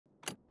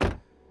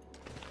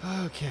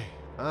Okay,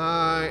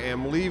 I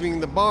am leaving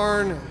the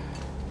barn.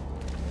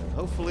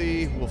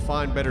 Hopefully, we'll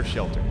find better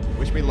shelter.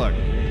 Wish me luck.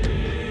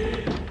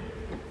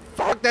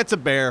 Fuck, that's a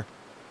bear.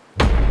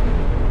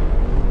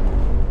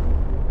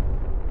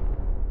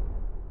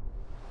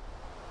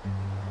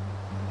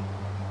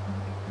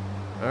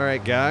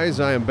 Alright guys,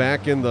 I am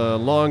back in the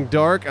long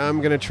dark. I'm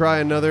going to try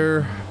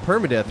another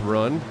permadeath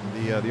run.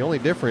 The only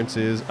difference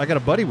is I got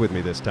a buddy with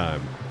me this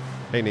time.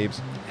 Hey Neebs.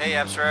 Hey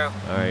Abstro.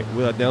 Alright,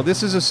 well now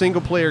this is a single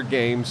player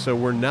game, so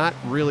we're not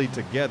really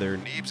together.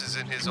 Neebs is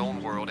in his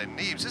own world, and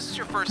Neebs, this is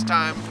your first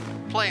time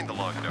playing the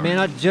long dark. Man,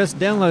 I just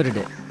downloaded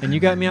it, and you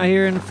got me out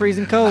here in the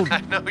freezing cold.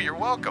 I know, you're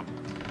welcome.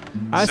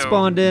 I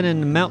spawned in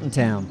the mountain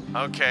town.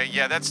 Okay,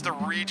 yeah, that's the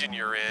region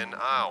you're in.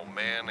 Oh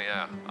man,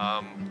 yeah.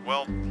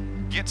 Well,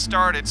 get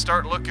started.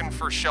 Start looking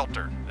for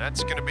shelter.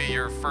 That's going to be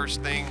your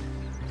first thing.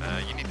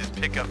 You need to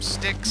pick up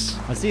sticks.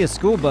 I see a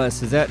school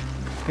bus. Is that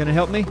going to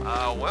help me?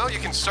 Well, you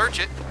can search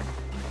it.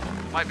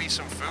 Might be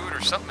some food or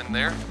something in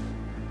there.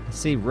 I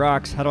see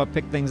rocks. How do I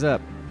pick things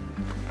up?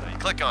 You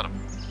click on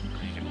them.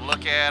 You can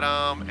look at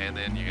them, and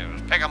then you can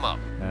pick them up.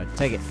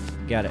 Take it.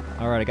 Got it.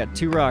 All right, I got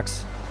 2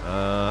 rocks.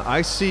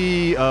 I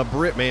see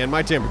Brit, man.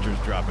 My temperature's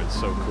dropping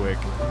so quick.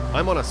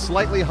 I'm on a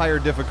slightly higher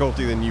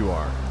difficulty than you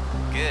are.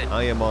 Good.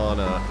 I am on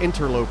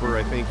Interloper.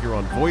 I think you're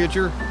on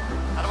Voyager.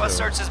 How do I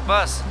search this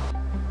bus?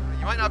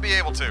 You might not be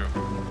able to.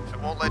 If it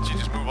won't let you,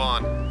 just move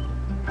on.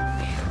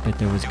 I bet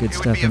there was good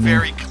stuff in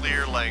there. It would be a very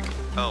clear, like,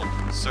 oh,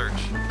 search.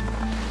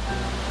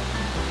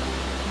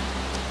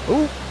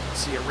 Ooh,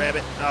 see a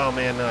rabbit. Oh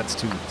man, no, it's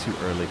too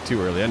early.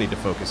 Too early. I need to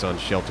focus on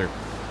shelter.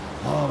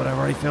 Oh, but I've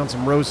already found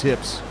some rose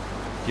hips.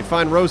 If you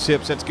find rose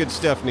hips, that's good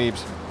stuff,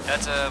 Neebs.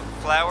 That's a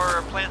flower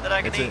or plant that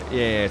I can eat?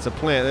 Yeah, it's a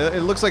plant.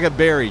 It looks like a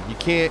berry. You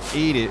can't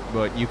eat it,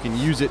 but you can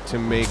use it to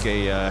make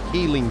a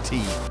healing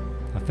tea.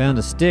 I found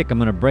a stick. I'm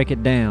going to break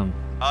it down.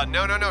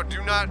 No.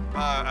 Do not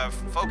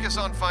focus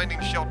on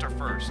finding shelter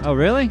first. Oh,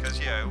 really?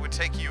 Because, yeah, it would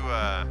take you...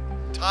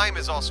 time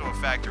is also a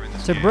factor in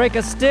this To game. break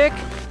a stick?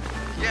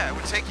 Yeah, it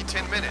would take you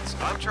 10 minutes.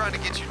 I'm trying to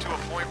get you to a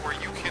point where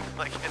you can,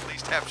 like, at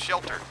least have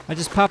shelter. I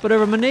just pop it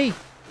over my knee.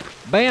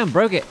 Bam,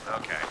 broke it.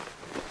 Okay.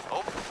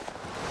 Oh.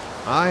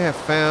 I have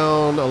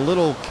found a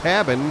little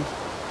cabin.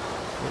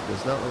 It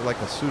does not look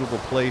like a suitable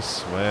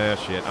place. Well,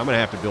 shit. I'm going to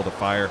have to build a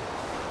fire.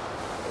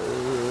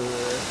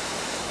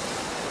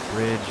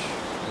 Bridge.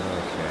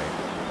 Okay.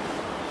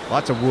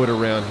 Lots of wood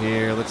around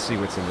here. Let's see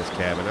what's in this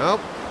cabin. Oh,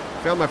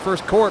 found my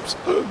first corpse.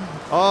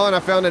 Oh, and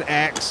I found an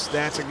axe.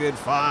 That's a good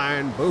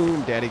find.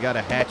 Boom. Daddy got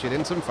a hatchet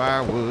and some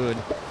firewood.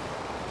 Is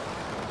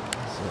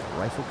it a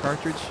rifle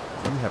cartridge?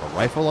 You have a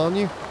rifle on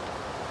you?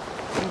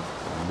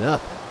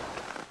 Nothing.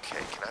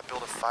 Okay, can I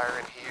build a fire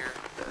in here?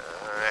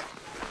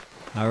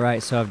 All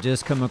right, so I've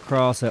just come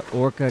across an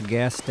Orca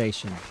gas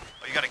station.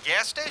 Oh, you got a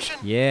gas station?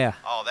 Yeah.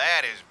 Oh,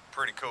 that is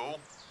pretty cool.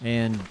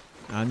 And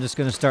I'm just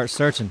going to start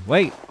searching.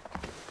 Wait.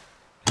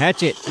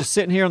 Hatchet, just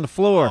sitting here on the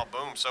floor. Oh,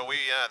 boom. So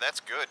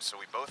that's good. So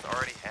we both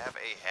already have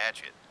a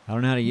hatchet. I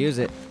don't know how to use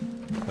it,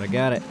 but I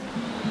got it.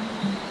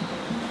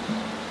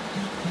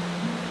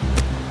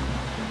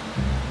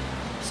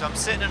 So I'm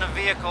sitting in a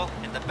vehicle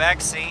in the back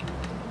seat.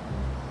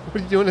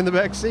 What are you doing in the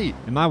back seat?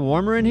 Am I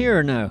warmer in here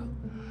or no?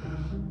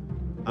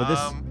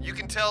 Well, you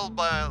can tell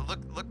by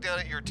look down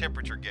at your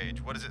temperature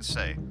gauge. What does it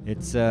say?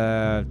 It's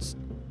Is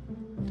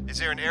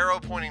there an arrow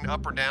pointing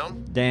up or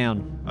down?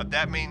 down.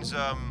 That means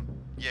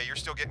yeah, you're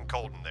still getting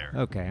cold in there.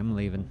 Okay, I'm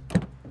leaving.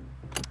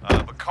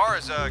 But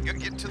cars,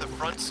 get into the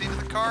front seat of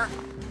the car.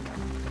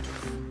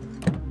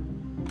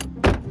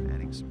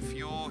 Adding some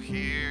fuel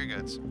here.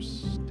 Got some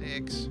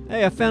sticks.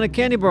 Hey, I found a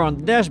candy bar on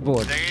the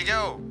dashboard. There you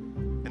go.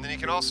 And then you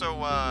can also,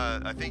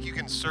 I think you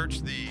can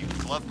search the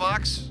glove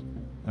box.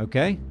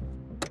 Okay.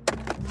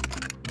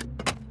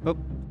 Oh.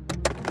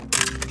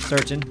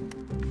 Searching.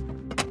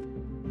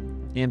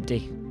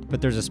 Empty. But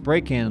there's a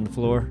spray can on the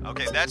floor.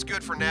 Okay, that's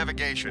good for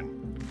navigation.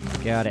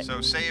 Got it.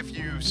 So say if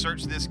you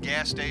search this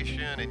gas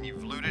station and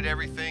you've looted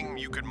everything,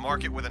 you could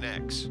mark it with an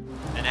X.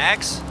 An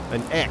X?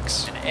 An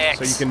X. An X.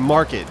 So you can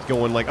mark it,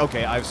 going like,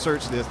 okay, I've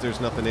searched this, there's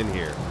nothing in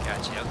here.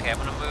 Gotcha. Okay, I'm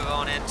going to move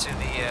on into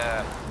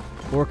the,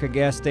 Orca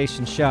gas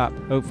station shop,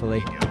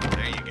 hopefully.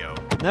 There you go.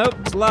 Nope,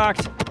 it's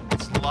locked.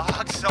 It's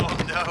locked? Oh,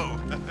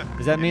 no.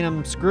 Does that mean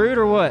I'm screwed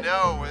or what?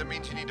 No, it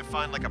means you need to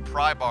find like a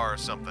pry bar or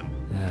something.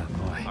 Oh,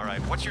 boy. All right,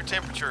 what's your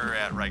temperature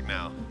at right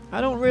now?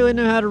 I don't really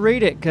know how to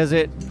read it, because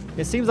it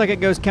seems like it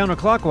goes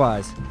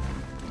counterclockwise.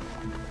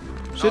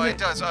 Oh, it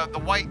does. The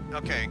white,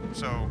 okay,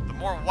 so the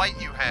more white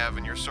you have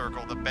in your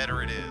circle, the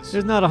better it is.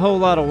 There's not a whole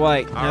lot of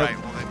white. All right,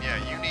 well then,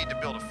 yeah, you need to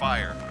build a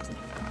fire.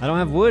 I don't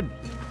have wood.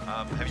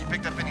 Have you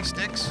picked up any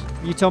sticks?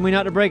 You told me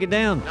not to break it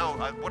down. No,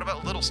 what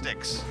about little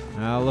sticks?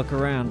 I'll look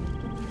around.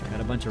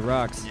 Got a bunch of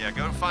rocks. Yeah,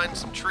 go find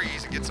some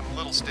trees and get some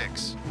little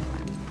sticks.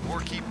 Or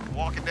keep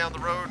walking down the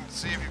road and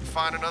see if you can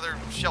find another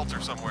shelter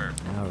somewhere.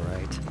 All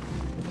right.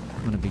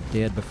 I'm gonna be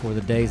dead before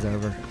the day's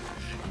over.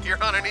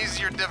 You're on an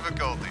easier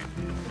difficulty.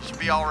 You should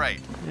be all right.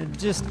 I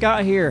just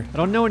got here. I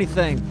don't know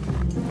anything.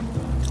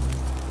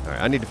 All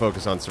right, I need to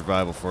focus on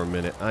survival for a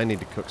minute. I need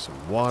to cook some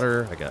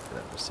water. I got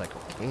that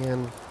recycled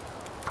can.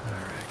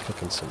 Alright,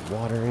 cooking some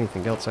water.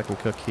 Anything else I can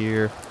cook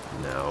here?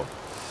 No.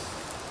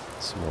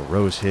 Some more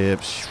rose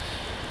hips.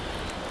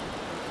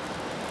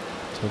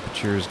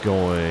 Temperature's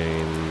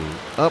going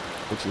up,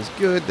 which is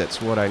good.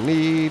 That's what I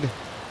need.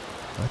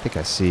 I think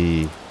I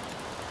see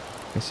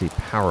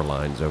power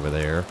lines over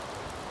there.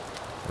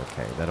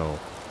 Okay, that'll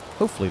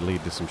hopefully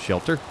lead to some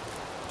shelter.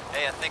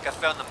 Hey, I think I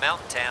found the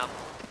mountain town.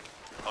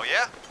 Oh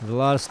yeah? There's a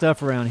lot of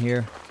stuff around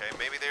here. Okay,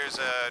 maybe there's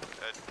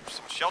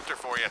some shelter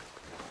for you.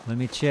 Let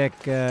me check.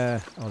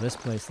 Oh, this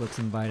place looks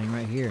inviting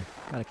right here.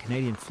 Got a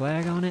Canadian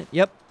flag on it.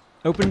 Yep.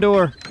 Open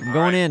door. I'm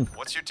going in.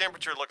 What's your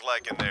temperature look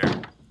like in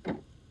there?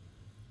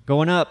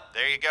 Going up.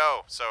 There you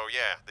go. So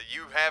yeah,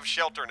 you have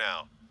shelter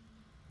now.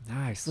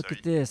 Nice. Look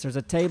at this. There's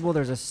a table.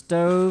 There's a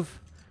stove.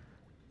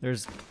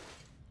 There's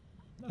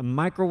a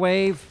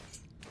microwave.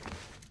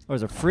 Oh,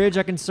 there's a fridge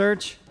I can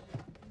search.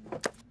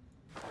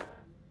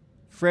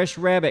 Fresh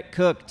rabbit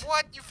cooked.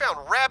 What? You found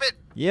rabbit?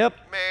 Yep.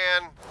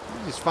 Man,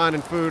 you're just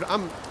finding food.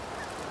 I'm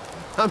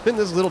in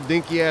this little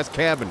dinky ass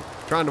cabin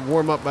trying to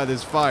warm up by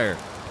this fire.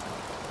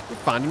 You're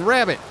finding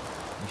rabbit.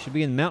 You should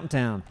be in Mountain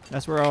Town.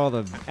 That's where all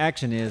the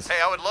action is. Hey,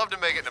 I would love to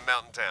make it to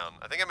Mountain Town.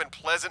 I think I'm in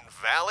Pleasant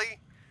Valley.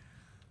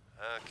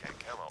 Okay,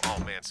 come on.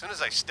 Oh man, as soon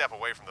as I step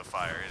away from the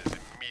fire, it is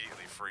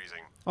immediately freezing.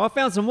 Oh, I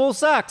found some wool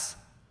socks.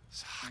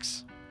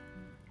 Socks.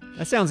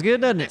 That sounds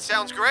good, doesn't It it?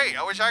 sounds great.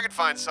 I wish I could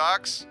find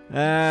socks.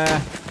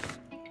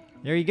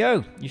 There you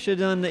go. You should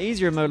have done the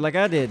easier mode like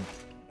I did.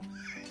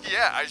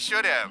 Yeah, I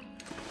should have.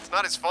 It's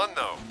not as fun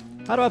though.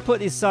 How do I put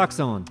these socks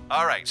on?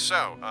 All right,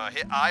 so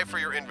hit I for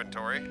your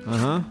inventory.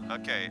 Uh-huh.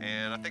 Okay,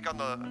 and I think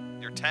on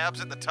your tabs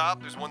at the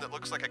top, there's one that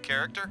looks like a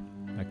character.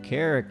 A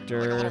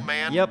character. Like a little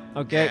man. Yep,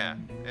 okay. Yeah,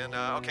 and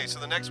okay, so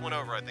the next one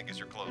over, I think, is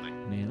your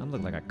clothing. Man, I'm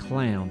looking like a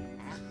clown.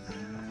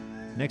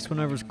 Next one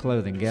over is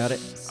clothing. Got it?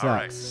 Socks. All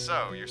right,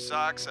 so your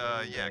socks,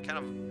 yeah, kind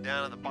of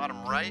down at the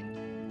bottom right.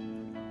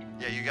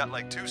 Yeah, you got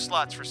like 2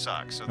 slots for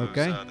socks. So those,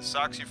 Okay. The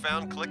socks you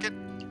found, click it.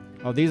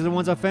 Oh, these are the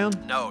ones I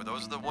found? No,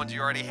 those are the ones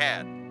you already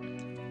had.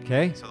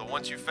 Okay. So the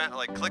ones you found,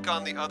 like, click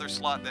on the other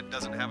slot that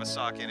doesn't have a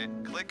sock in it.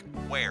 Click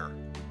where.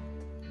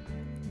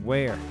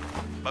 Where?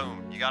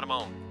 Boom, you got them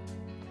on.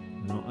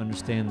 I don't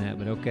understand that,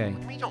 but okay.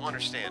 You don't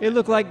understand. It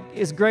looked like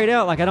it's grayed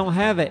out, like I don't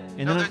have it.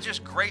 And No, then they're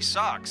just gray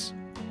socks.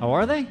 Oh,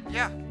 are they?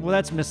 Yeah. Well,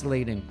 that's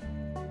misleading.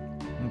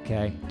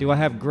 Okay. Do I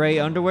have gray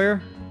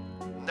underwear?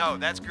 No,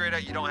 that's grayed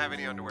out. You don't have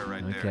any underwear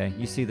right there. Okay.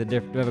 You see the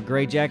difference? Do I have a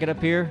gray jacket up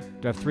here?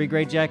 Do I have 3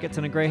 gray jackets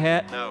and a gray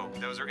hat? No,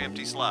 those are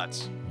empty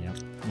slots. Yep.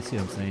 You see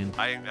what I'm saying?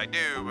 I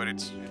do, but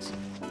it's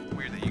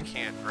weird that you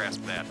can't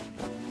grasp that.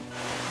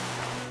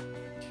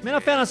 Man, I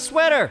found a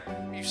sweater!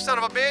 You son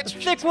of a bitch!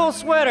 Thick wool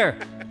sweater!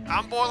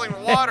 I'm boiling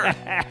water.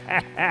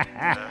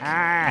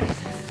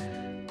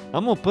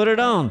 I'm gonna put it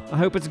on. I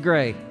hope it's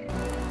gray. It's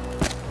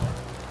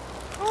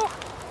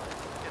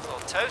a little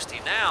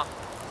toasty now.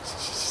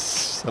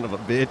 Son of a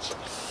bitch.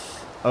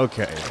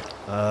 Okay.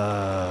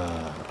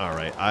 All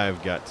right.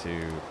 I've got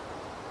to.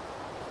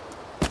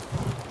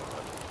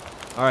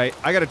 All right.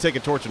 I got to take a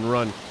torch and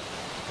run.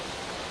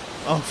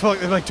 Oh fuck!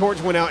 My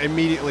torch went out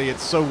immediately.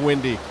 It's so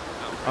windy.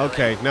 Oh, really?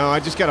 Okay. No, I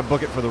just got to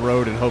book it for the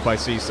road and hope I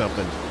see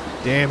something.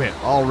 Damn it!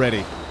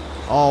 Already.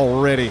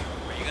 Already.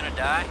 Are you gonna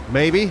die?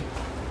 Maybe.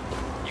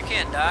 You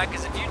can't die,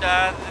 because if you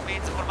die, that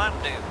means what am I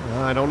gonna do?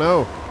 I don't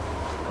know.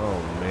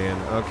 Oh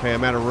man. Okay.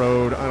 I'm at a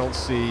road. I don't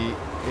see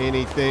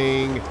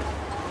anything.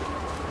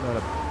 Not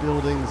a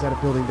building. Is that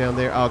a building down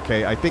there?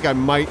 Okay, I think I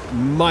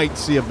might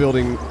see a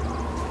building.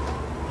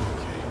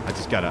 Okay, I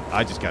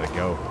just gotta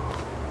go.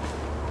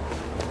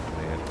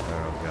 Man,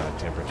 oh god,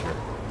 temperature.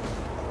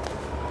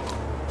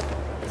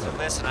 So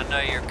listen, I know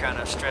you're kind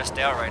of stressed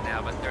out right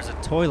now, but there's a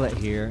Toilet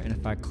here, and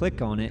if I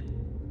click on it,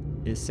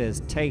 it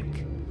says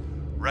take.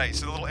 Right.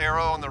 So the little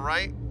arrow on the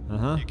right.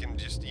 Uh-huh. You can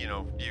just,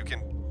 you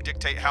can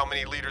dictate how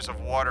many liters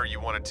of water you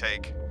want to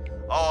take.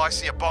 Oh, I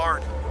see a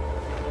barn.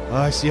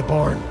 I see a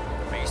barn.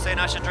 Are you saying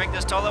I should drink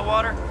this toilet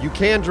water? You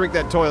can drink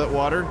that toilet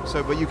water,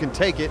 but you can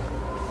take it.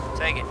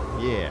 Take it.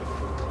 Yeah.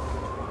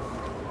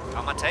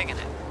 How am I taking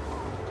it?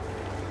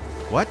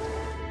 What?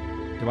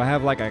 Do I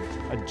have like a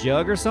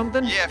jug or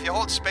something? Yeah, if you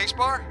hold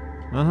spacebar.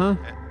 Uh-huh.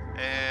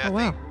 I Oh,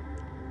 wow.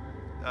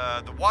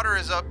 think, the water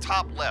is up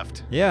top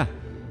left. Yeah.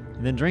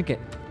 And then drink it.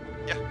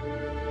 Yeah.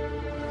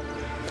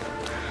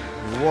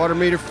 Water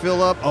meter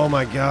fill up. Oh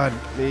my god,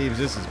 Neebs,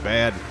 this is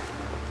bad.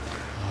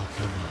 Oh,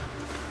 come on.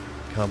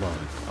 Come on.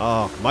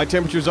 Oh, my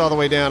temperature's all the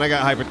way down. I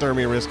got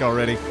hypothermia risk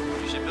already.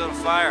 You should build a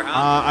fire,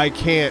 huh? I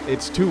can't.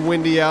 It's too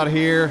windy out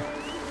here.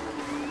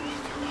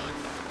 Come on.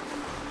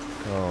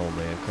 Oh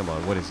man, come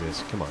on. What is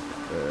this? Come on.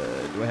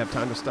 Do I have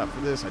time to stop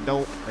for this? I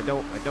don't. I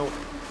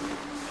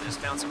just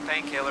found some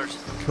painkillers.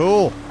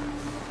 Cool.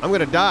 I'm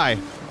gonna die.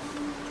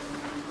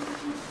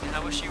 And I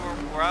wish you were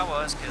where I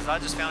was, because I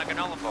just found a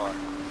granola bar.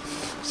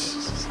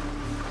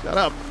 Shut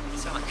up. You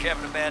sound like you're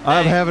having a bad day.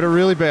 I'm having a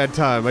really bad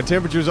time. My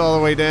temperature's all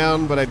the way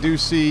down, but I do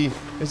see...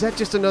 Is that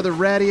just another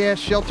ratty-ass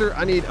shelter?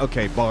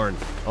 Okay, barn.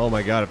 Oh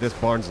my god, if this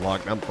barn's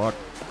locked, I'm fucked.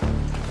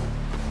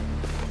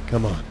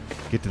 Come on.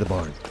 Get to the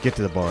barn. Get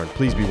to the barn.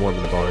 Please be warm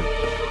in the barn.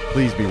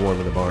 Please be warm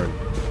in the barn.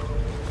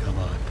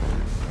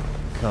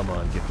 Come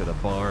on, get to the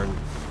barn.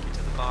 Get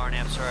to the barn,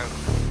 Abs Road.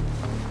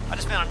 I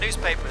just found a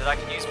newspaper that I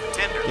can use for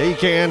tinder. Yeah, you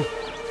can.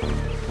 Come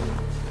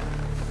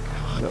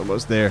on,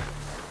 almost there.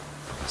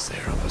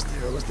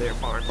 Almost there.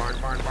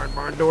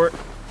 Barn door.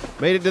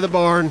 Made it to the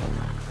barn.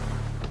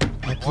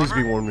 Oh, please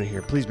be warm in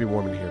here. Please be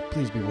warm in here.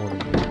 Please be warm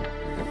in here.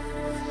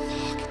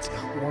 Fuck, it's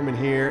not warm in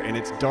here, and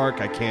it's dark.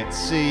 I can't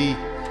see.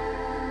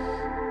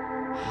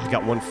 I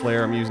got one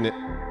flare. I'm using it.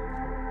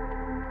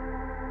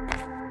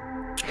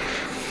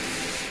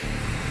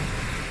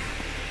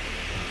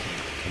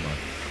 Come on.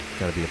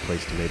 Gotta be a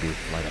place to maybe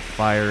light a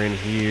fire in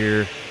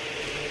here.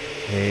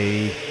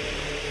 Hey.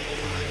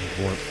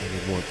 Oh, I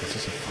need warmth. Is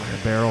this a fire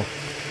barrel?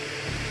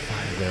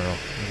 Fire barrel.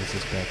 What is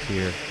this back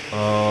here?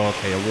 Oh,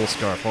 okay, a wool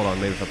scarf. Hold on,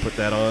 maybe if I put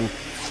that on.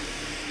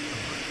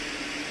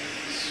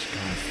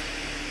 Scarf.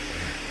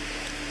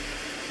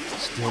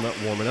 Still not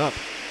warming up.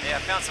 Hey, I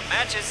found some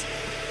matches.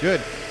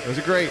 Good. Those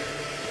are great.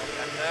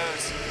 Got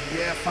those.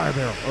 Yeah, fire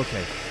barrel.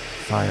 Okay.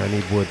 Fire, I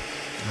need wood.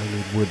 I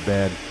need wood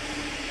bad.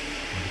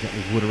 Oh, got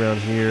any wood around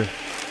here?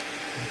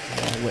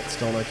 Okay,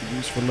 whetstone I could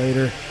use for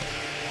later.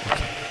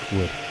 Okay,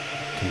 wood.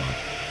 Come on.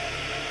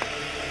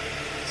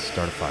 Let's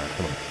start a fire.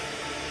 Come on.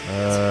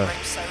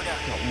 Grape soda.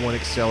 Got one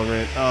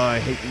accelerant. Oh, I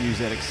hate to use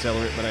that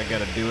accelerant, but I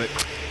gotta do it.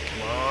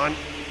 Come on.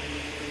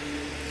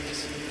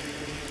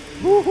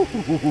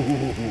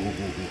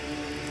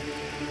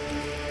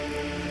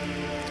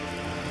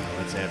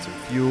 Let's add some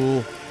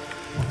fuel.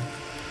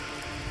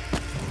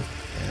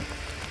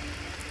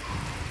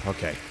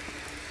 Okay.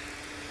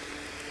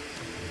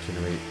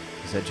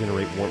 Does that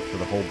generate warmth for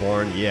the whole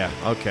barn? Yeah,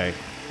 okay.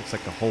 Looks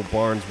like the whole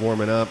barn's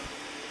warming up.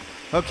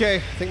 Okay, I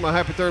think my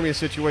hypothermia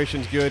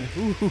situation's good.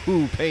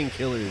 Ooh,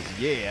 painkillers,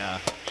 yeah.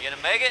 You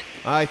gonna make it?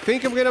 I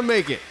think I'm gonna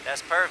make it.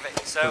 That's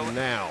perfect. So For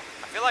now.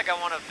 I feel like I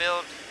want to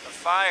build a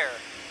fire.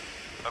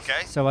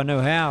 Okay, So I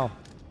know how.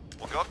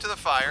 we'll go up to the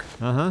fire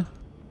Uh-huh.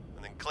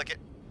 and then click it.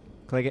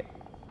 Click it.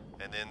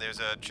 And then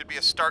should be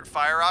a start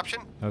fire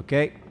option.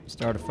 Okay.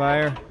 Start a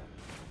fire.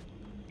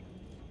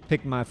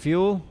 Pick my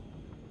fuel.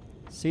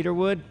 Cedar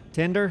wood.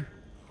 Tinder.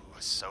 Ooh,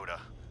 a soda.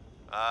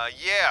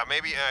 Yeah,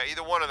 maybe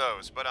either one of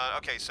those. But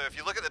okay, so if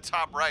you look at the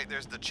top right,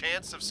 there's the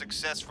chance of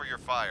success for your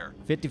fire.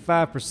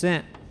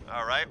 55%.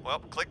 All right, well,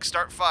 click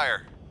start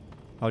fire.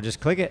 I'll just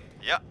click it.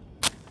 Yep.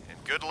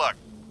 And good luck.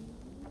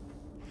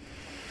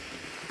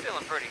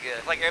 Feeling pretty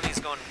good. Like everything's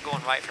going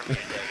right for me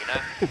today,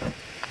 you know?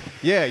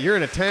 Yeah, you're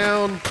in a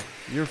town.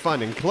 You're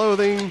finding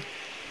clothing.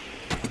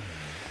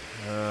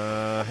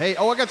 Hey,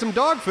 I got some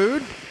dog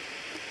food.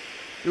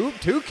 Oop,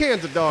 2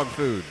 cans of dog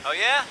food. Oh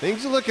yeah?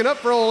 Things are looking up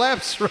for old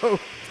Lapsro.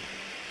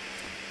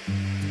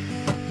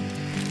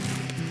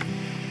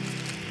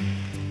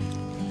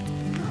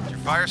 Did your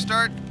fire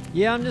start?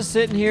 Yeah, I'm just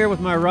sitting here with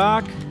my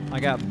rock. I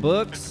got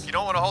books. You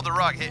don't want to hold the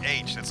rock, hit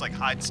H. That's like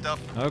hide stuff.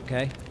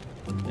 Okay.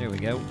 There we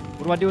go.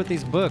 What do I do with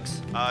these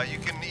books? You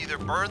can either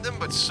burn them,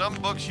 but some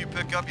books you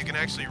pick up you can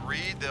actually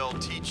read. They'll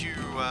teach you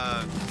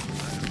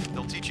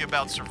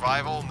about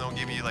survival, and they'll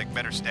give you like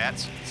better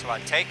stats. So I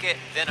take it,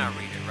 then I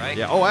read it, right?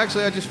 Yeah. Oh,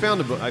 actually, I just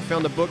found a book. I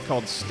found a book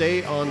called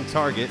Stay on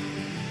Target.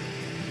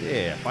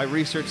 Yeah. If I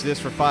research this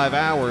for 5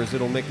 hours,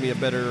 it'll make me a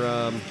better,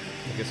 I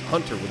guess,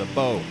 hunter with a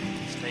bow.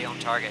 Stay on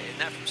target. Isn't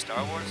that from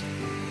Star Wars?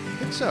 I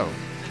think so.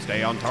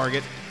 Stay on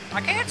target.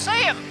 I can't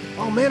see him.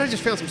 Oh man, I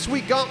just found some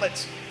sweet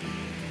gauntlets.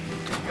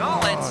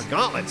 Gauntlets. Oh,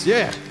 gauntlets,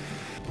 yeah.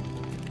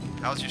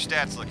 How's your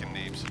stats looking,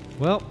 Neebs?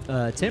 Well,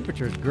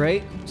 temperature's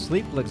great.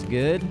 Sleep looks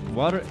good.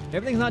 Water,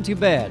 everything's not too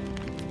bad.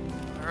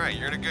 All right,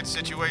 you're in a good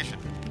situation.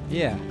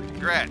 Yeah.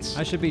 Congrats.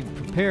 I should be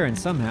preparing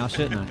somehow,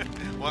 shouldn't I?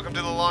 Welcome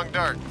to the long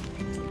dark.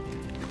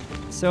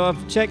 So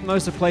I've checked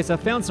most of the place. I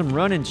found some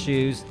running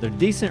shoes. They're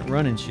decent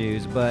running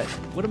shoes, but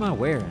what am I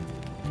wearing?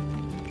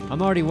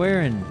 I'm already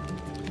wearing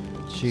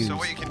shoes. So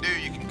what you can do,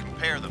 you can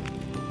compare them.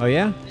 Oh,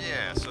 yeah?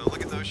 Yeah, so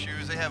look at those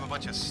shoes. They have a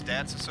bunch of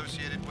stats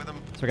associated with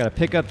them. So I got to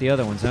pick up the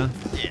other ones, huh?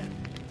 Yeah.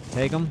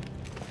 Take them,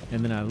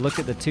 and then I look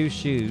at the 2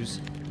 shoes.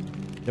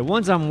 The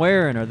ones I'm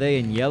wearing, are they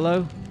in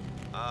yellow?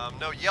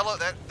 No, yellow.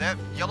 That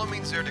yellow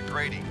means they're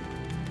degrading.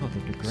 Oh,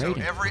 they're degrading.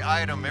 So every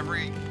item,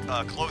 every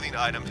clothing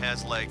item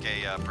has like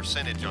a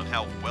percentage on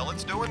how well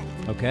it's doing.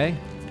 Okay.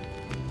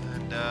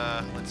 And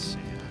let's see.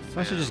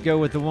 So I should just go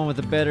with the one with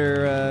the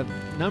better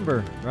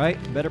number, right?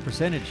 Better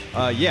percentage.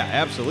 Yeah,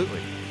 absolutely.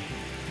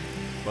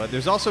 But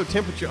there's also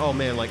temperature. Oh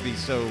man, like these.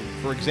 So,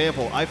 for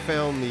example, I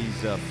found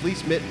these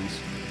fleece mittens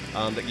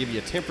that give you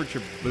a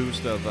temperature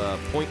boost of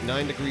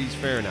 0.9 degrees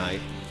Fahrenheit.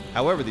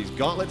 However, these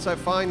gauntlets I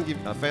found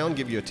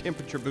give you a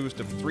temperature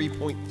boost of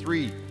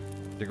 3.3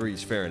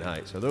 degrees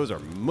Fahrenheit. So those are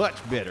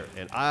much better,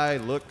 and I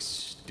look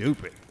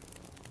stupid.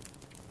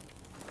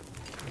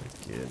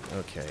 Good.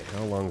 Okay,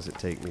 how long does it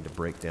take me to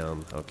break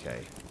down? Okay,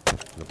 I'm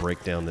gonna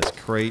break down this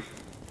crate.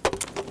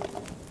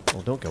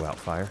 Well, don't go out,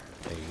 fire.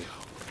 There you go.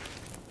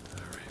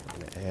 All right,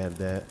 we're gonna add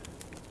that.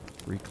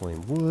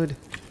 Reclaim wood.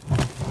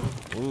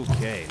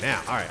 Okay,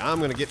 now, all right,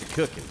 I'm gonna get to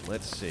cooking.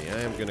 Let's see,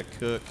 I am gonna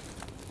cook.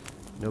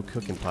 No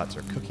cooking pots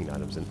or cooking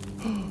items in.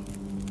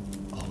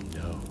 Oh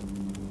no.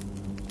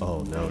 Oh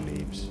no,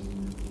 Neebs.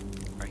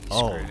 Are you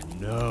Oh screwed?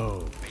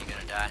 no. Are you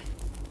gonna die?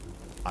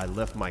 I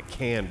left my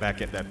can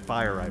back at that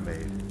fire I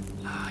made.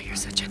 Oh, you're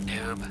such a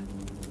noob.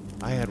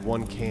 I had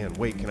one can.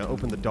 Wait, can I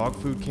open the dog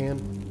food can?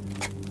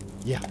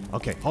 Yeah,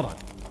 okay, hold on.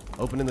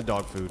 Opening the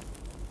dog food.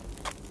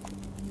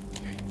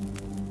 Okay.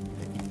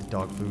 Eat the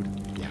dog food.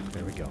 Yeah,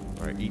 there we go.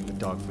 All right, eating the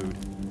dog food.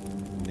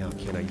 Now,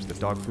 can I use the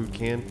dog food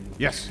can?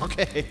 Yes,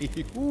 okay.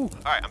 Ooh. All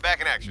right, I'm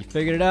back in action. You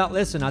figured it out?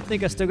 Listen, I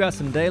think I still got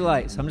some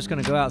daylight, so I'm just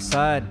gonna go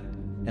outside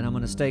and I'm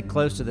gonna stay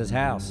close to this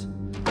house.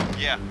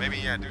 Yeah,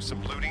 maybe do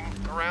some looting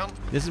around.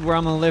 This is where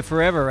I'm gonna live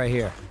forever right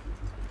here.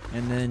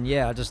 And then,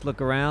 yeah, I just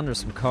look around, there's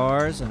some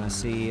cars, and I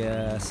see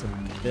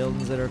some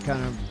buildings that are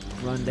kind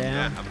of run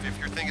down. Yeah, if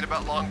you're thinking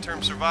about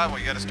long-term survival,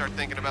 you gotta start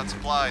thinking about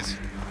supplies.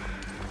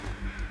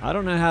 I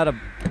don't know how to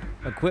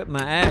equip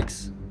my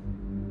axe.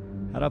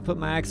 How do I put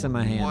my axe in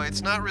my hand? Well,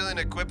 it's not really an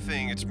equip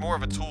thing, it's more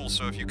of a tool,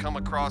 so if you come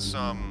across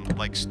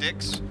like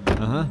sticks,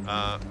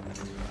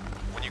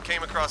 when you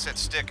came across that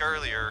stick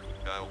earlier,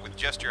 with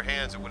just your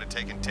hands, it would have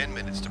taken 10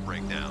 minutes to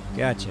break down.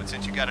 Gotcha. But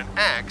since you got an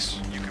axe,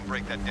 you can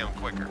break that down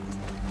quicker.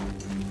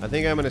 I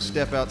think I'm gonna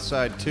step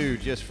outside too,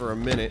 just for a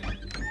minute.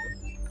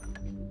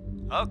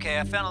 Okay,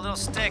 I found a little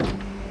stick.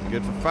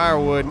 Good for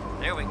firewood.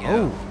 There we go.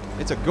 Oh,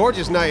 it's a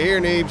gorgeous night here,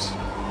 Neebs.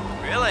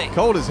 Really?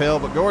 Cold as hell,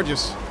 but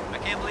gorgeous. I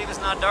can't believe it's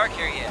not dark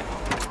here yet.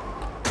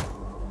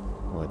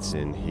 What's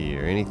in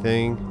here?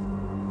 Anything?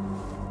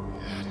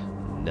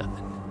 God,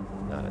 nothing.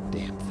 Not a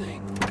damn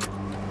thing.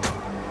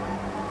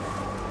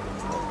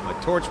 My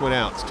torch went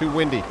out. It's too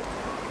windy.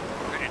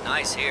 Pretty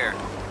nice here.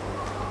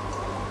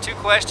 2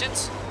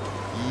 questions?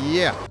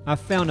 Yeah. I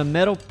found a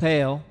metal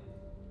pail.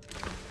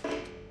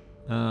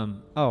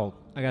 Oh,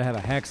 I gotta have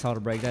a hacksaw to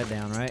break that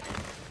down, right?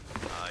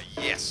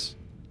 Yes.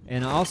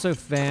 And I also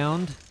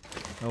found,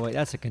 oh wait,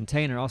 that's a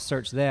container, I'll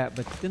search that,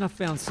 but then I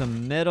found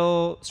some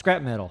metal,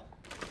 scrap metal.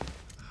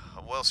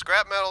 Well,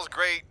 scrap metal's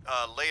great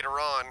later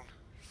on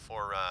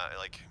for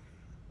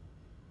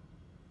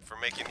for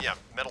making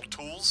metal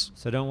tools.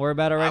 So don't worry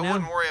about it right now? I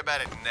wouldn't worry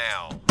about it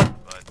now,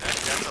 but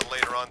that's a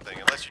later on thing.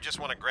 Unless you just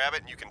want to grab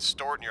it and you can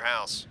store it in your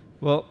house.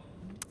 Well,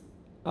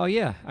 oh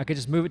yeah, I could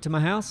just move it to my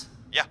house?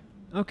 Yeah.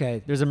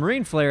 Okay, there's a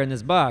marine flare in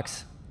this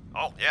box.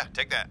 Oh yeah,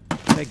 take that.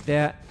 Take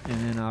that, and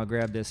then I'll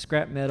grab this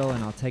scrap metal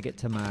and I'll take it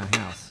to my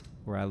house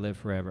where I live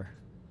forever.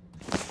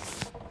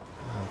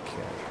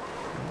 Okay.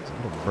 There's a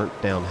little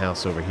burnt down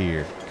house over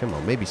here. Come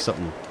on, maybe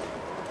something.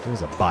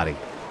 There's a body.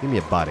 Give me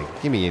a body.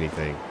 Give me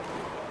anything.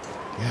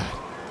 God.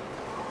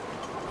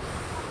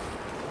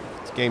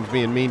 This game's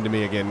being mean to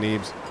me again,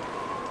 Neebs.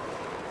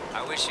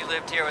 I wish you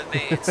lived here with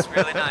me. It's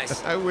really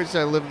nice. I wish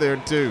I lived there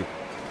too.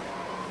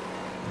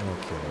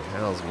 Okay,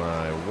 how's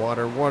my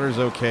water? Water's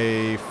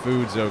okay.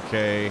 Food's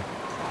okay.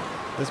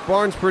 This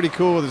barn's pretty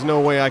cool. There's no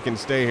way I can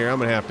stay here. I'm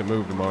gonna have to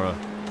move tomorrow.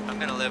 I'm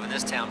gonna live in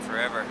this town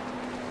forever.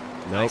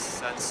 Nope. Nice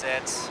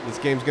sunsets. This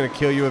game's gonna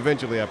kill you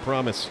eventually, I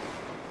promise.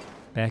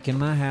 Back in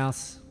my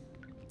house.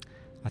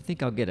 I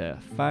think I'll get a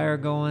fire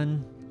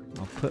going.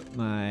 I'll put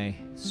my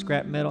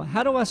scrap metal.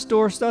 How do I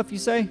store stuff, you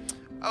say?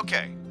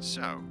 Okay,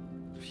 so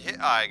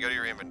hit I, go to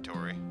your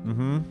inventory.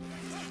 Mm-hmm.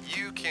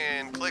 You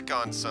can click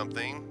on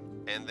something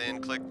and then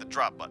click the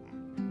drop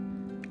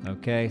button.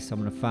 Okay, so I'm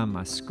gonna find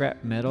my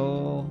scrap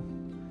metal.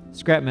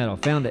 Scrap metal,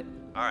 found it.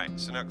 All right,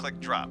 so now click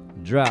drop.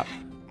 Drop.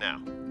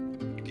 Now,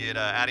 you get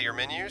out of your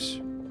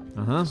menus.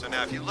 Uh-huh. So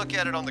now if you look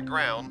at it on the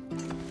ground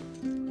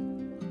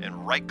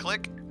and right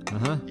click,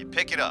 you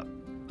pick it up.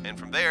 And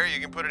from there, you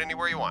can put it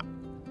anywhere you want.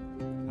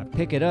 I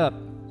pick it up.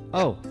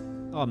 Oh,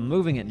 I'm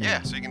moving it now.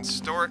 Yeah, so you can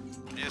store it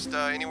just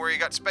anywhere you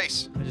got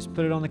space. I just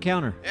put it on the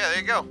counter. Yeah,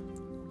 there you go.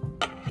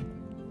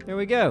 There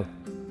we go.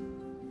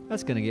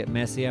 That's gonna get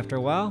messy after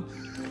a while.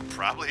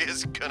 Probably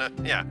is gonna,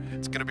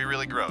 it's gonna be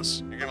really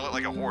gross. You're gonna look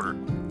like a hoarder.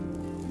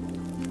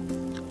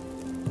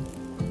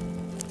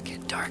 It's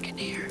getting dark in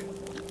here.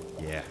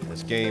 Yeah,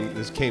 this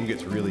game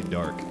gets really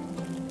dark.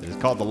 It's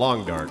called the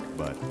long dark,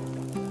 but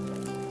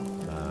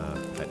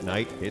at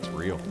night it's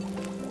real.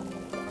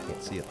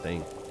 Can't see a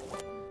thing.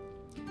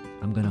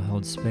 I'm gonna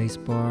hold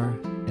spacebar,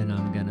 and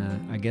I'm gonna,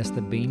 I guess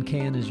the bean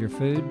can is your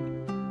food?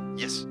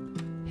 Yes.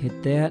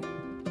 Hit that.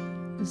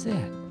 What is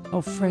that?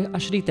 Oh, I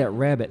should eat that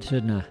rabbit,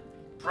 shouldn't I?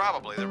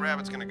 Probably. The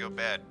rabbit's gonna go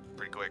bad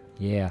pretty quick.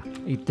 Yeah,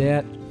 eat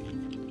that.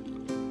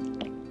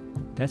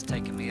 That's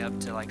Taking me up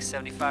to like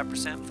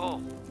 75%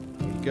 full.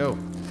 There you go.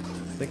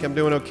 I think I'm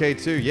doing okay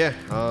too. Yeah.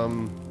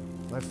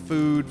 My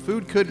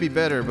food could be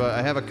better, but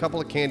I have a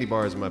couple of candy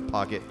bars in my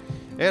pocket,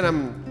 and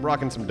I'm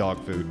rocking some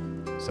dog food.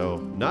 So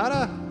not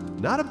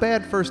a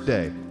bad first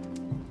day.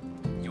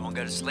 You won't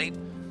go to sleep?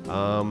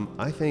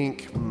 I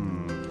think,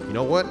 you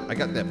know what? I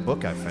got that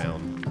book I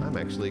found. I'm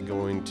actually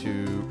going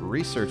to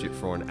research it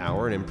for an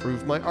hour and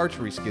improve my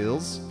archery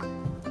skills.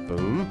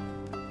 Boom.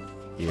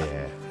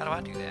 Yeah. How do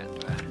I do that?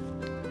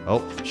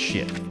 Oh,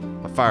 shit.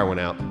 My fire went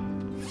out.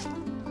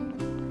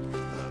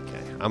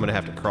 Okay. I'm gonna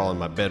have to crawl in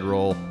my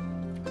bedroll.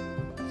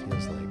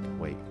 Feels like,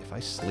 wait, if I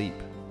sleep,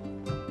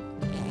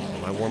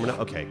 am I warming up?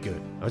 Okay,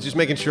 good. I was just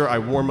making sure I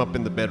warm up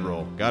in the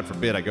bedroll. God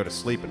forbid I go to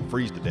sleep and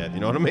freeze to death, you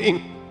know what I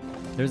mean?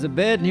 There's a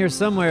bed in here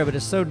somewhere, but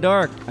it's so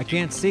dark, I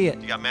can't see it.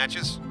 You got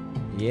matches?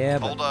 Yeah,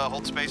 Hold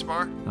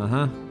spacebar.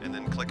 Uh-huh. And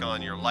then click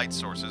on your light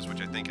sources,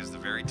 which I think is the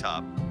very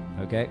top.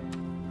 Okay.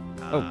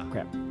 Oh,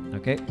 crap.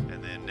 Okay.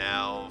 And then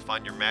now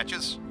find your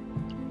matches.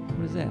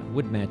 What is that?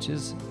 Wood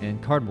matches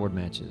and cardboard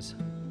matches.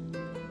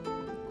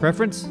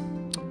 Preference?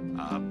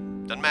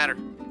 Doesn't matter.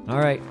 All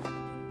right.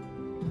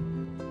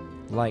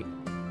 Light.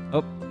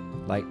 Oh,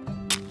 light.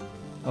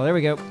 Oh, there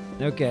we go.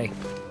 Okay.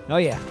 Oh,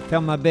 yeah.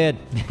 Found my bed.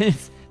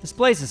 This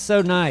place is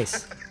so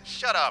nice.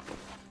 Shut up.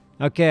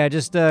 Okay, I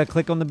just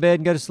click on the bed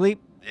and go to sleep?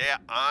 Yeah,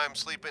 I'm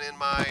sleeping in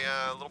my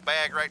little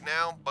bag right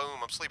now. Boom,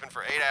 I'm sleeping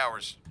for 8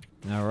 hours.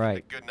 All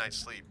right. Good night's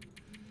sleep.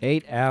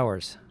 8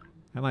 hours.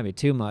 That might be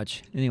too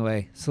much.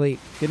 Anyway, sleep.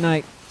 Good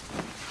night.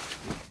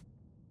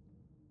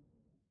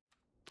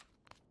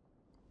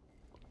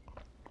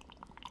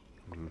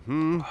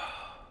 I'm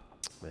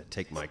gonna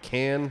take my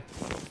can,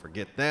 don't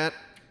forget that,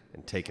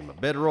 and taking my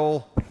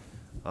bedroll.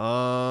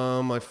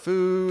 My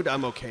food,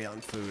 I'm okay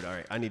on food. All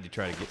right, I need to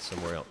try to get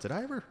somewhere else.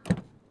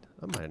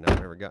 I might have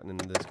not ever gotten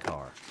into this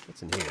car.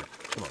 What's in here?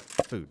 Come on,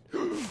 food.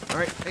 All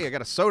right, hey, I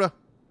got a soda.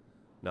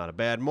 Not a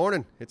bad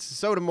morning. It's a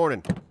soda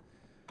morning.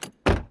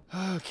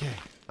 Okay,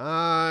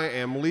 I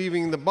am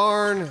leaving the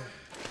barn. And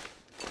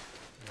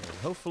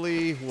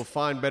hopefully we'll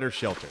find better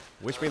shelter.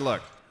 Wish me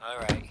luck. All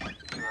right.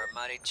 You're a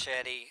mighty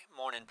chatty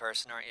morning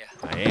person, aren't you?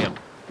 I am.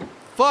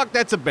 Fuck,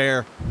 that's a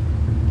bear.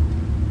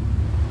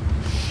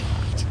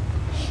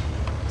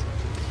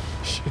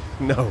 Shit.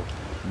 No.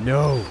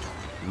 No.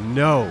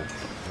 No.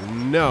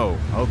 No.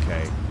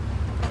 Okay.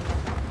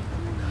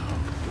 No.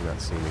 Do not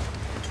see me.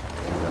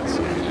 Do not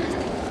see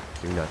me.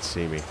 Do not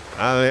see me.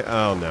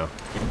 Oh, no.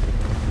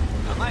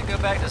 I might go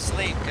back to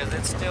sleep because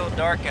it's still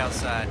dark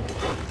outside.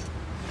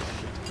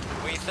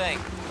 What do you think?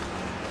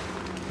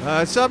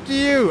 It's up to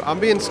you. I'm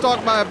being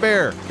stalked by a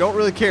bear. Don't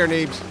really care,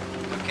 Neebs.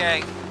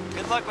 Okay.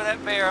 Good luck with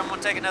that bear. I'm going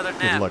to take another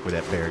nap. Good luck with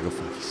that bear. Go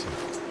fuck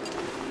yourself.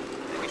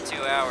 Maybe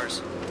 2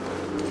 hours.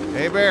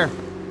 Hey, bear.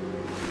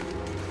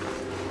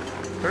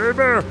 Hey,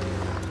 bear.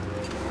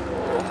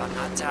 Oh, I'm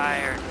not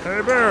tired.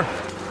 Hey, bear.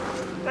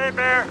 Hey,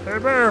 bear. Hey,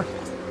 bear.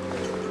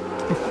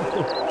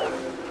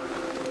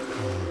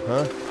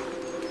 Huh?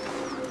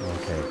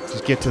 Okay,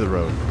 just get to the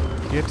road.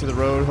 Get to the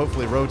road.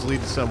 Hopefully roads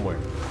lead to somewhere.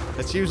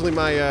 That's usually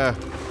my, I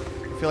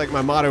feel like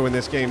my motto in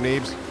this game,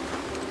 Neebs.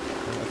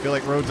 I feel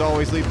like roads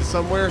always lead to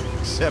somewhere,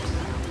 except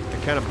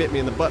it kind of bit me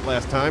in the butt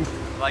last time.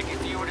 Like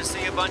if you were to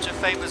see a bunch of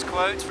famous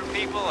quotes from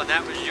people and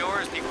that was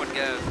yours, people would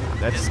go,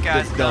 this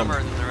guy's that's dumb.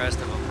 dumber than the rest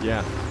of them.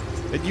 Yeah.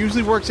 It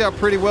usually works out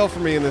pretty well for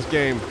me in this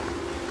game.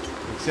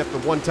 Except the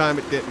one time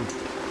it didn't.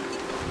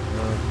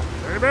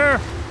 Hey, bear!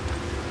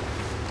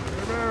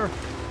 Hey, bear!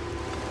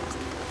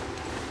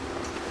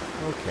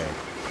 Okay.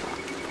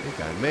 I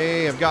think I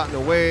may have gotten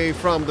away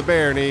from the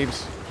bear,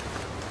 Neebs.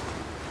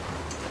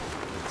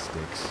 It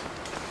sticks.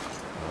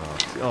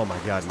 Oh my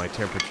god, my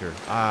temperature.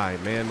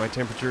 Man, my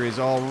temperature is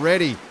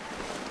already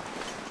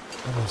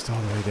almost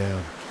all the way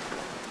down.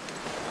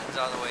 Mine's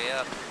all the way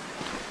up.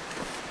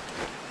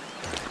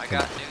 I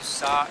got new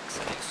socks,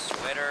 a new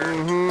sweater.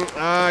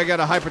 I got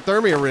a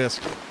hypothermia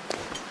risk.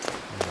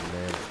 Oh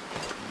man.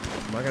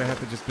 Am I gonna have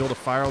to just build a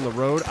fire on the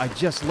road? I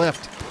just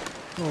left.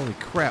 Holy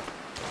crap.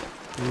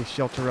 Any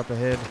shelter up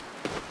ahead?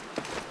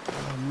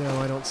 Oh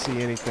no, I don't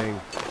see anything.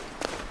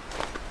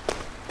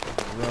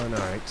 Run,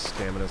 alright,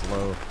 stamina's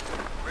low.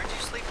 Where'd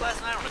you sleep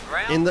last night? On the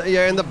ground?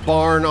 In the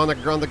barn on the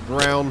ground.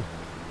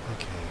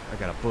 Okay, I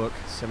got a book.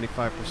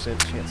 75%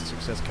 chance of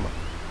success. Come on.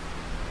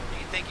 Do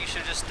you think you should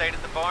have just stayed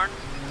at the barn?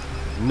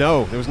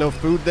 No, there was no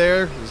food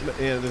there.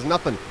 There's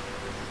nothing.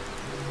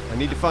 I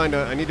need to find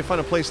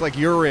a place like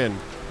you're in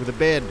with a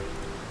bed.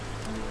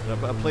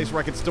 A place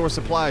where I can store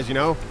supplies, you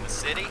know? A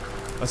city?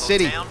 A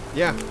city. Town?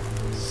 Yeah.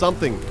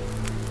 Something.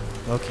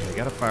 Okay,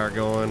 got a fire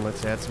going.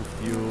 Let's add some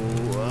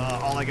fuel.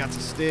 All I got's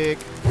a stick.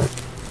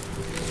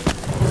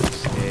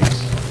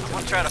 Sticks. I'm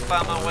gonna try to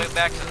find my way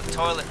back to the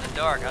toilet in the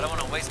dark. I don't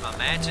want to waste my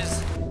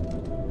matches.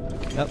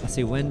 Oh, I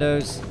see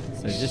windows.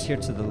 So just here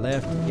to the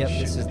left. Yep, Shit,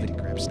 this is I the need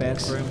to grab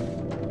sticks. bathroom.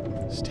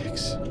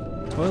 Sticks.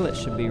 Toilet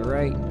should be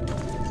right.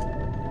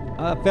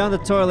 I found the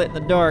toilet in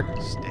the dark.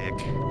 Stick.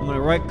 I'm gonna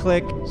right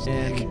click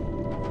and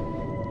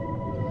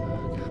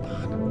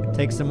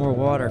take some more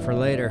water for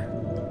later.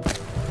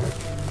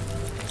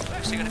 I'm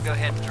actually gonna go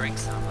ahead and drink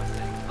some, I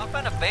think. I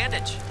found a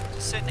bandage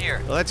just sitting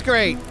here. Well, that's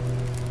great.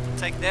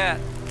 Take that.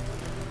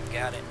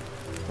 Got it.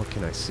 What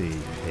can I see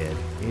ahead?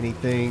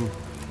 Anything?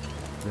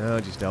 No,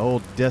 just an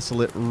old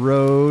desolate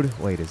road.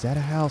 Wait, is that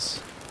a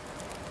house?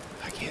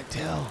 I can't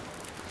tell.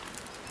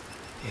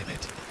 Damn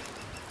it.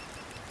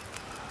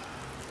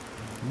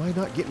 Am I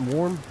not getting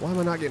warm? Why am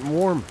I not getting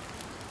warm?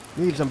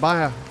 Neebs,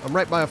 I'm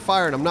right by a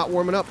fire and I'm not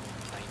warming up.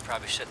 Oh, you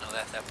probably shouldn't have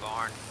left that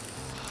barn.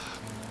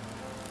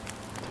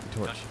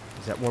 Torch.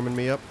 Is that warming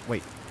me up?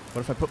 Wait,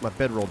 what if I put my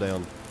bedroll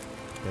down?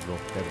 Bedroll.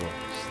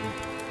 Sleep.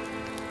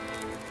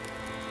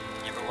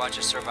 You ever watch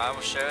a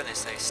survival show and they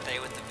say stay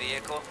with the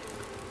vehicle?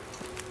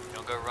 You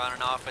don't go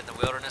running off in the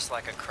wilderness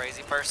like a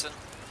crazy person?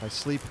 If I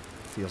sleep,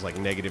 it feels like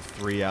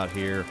 -3 out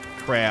here.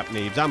 Crap,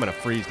 Neebs, I'm gonna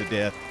freeze to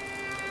death.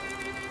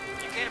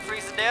 You can't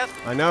freeze to death?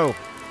 I know.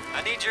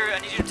 I need you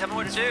to tell me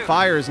what to do.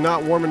 Fire is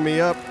not warming me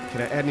up.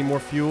 Can I add any more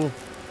fuel?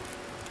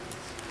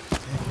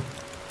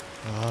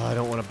 Oh, I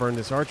don't want to burn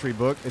this archery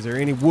book. Is there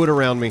any wood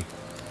around me?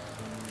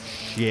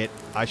 Shit,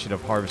 I should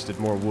have harvested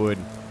more wood.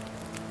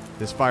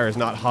 This fire is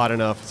not hot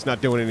enough. It's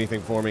not doing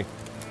anything for me.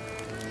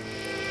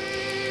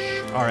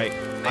 All right.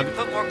 Maybe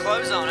put more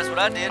clothes on. That's what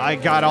I did. I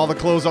got all the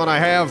clothes on I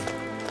have.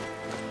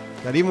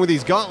 Not even with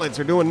these gauntlets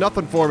are doing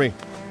nothing for me.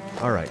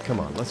 All right, come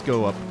on. Let's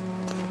go up.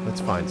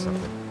 Let's find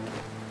something.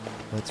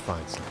 Let's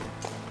find something.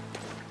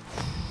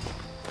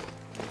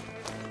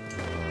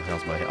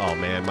 How's my... Oh,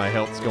 man. My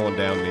health's going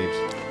down,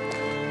 Neebs.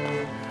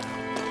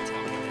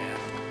 Tell me that.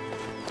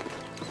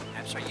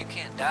 I'm sorry, you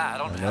can't die. I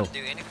don't know how to do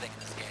anything in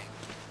this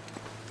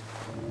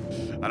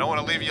game. I don't want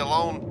to leave you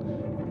alone.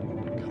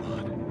 Come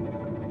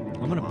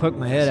on. I'm gonna poke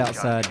my head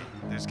outside.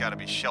 There's got to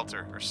be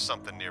shelter or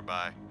something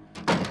nearby.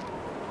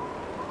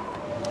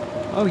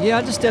 Oh yeah,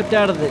 I just stepped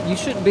out of the... You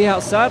shouldn't be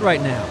outside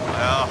right now.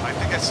 Well, I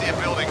think I see a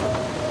building.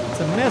 It's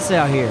a mess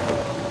out here.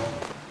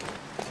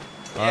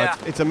 Yeah.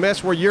 It's a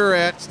mess where you're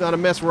at. It's not a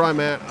mess where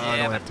I'm at. I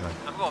don't have time.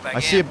 I'm going back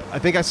I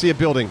think I see a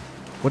building.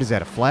 What is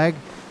that? A flag?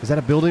 Is that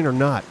a building or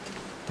not?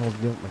 Oh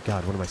my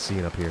God! What am I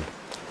seeing up here?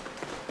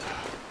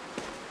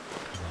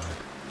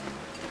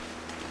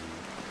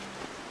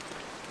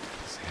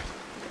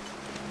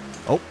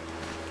 Oh,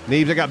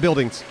 Neebs, I got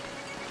buildings.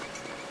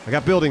 I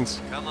got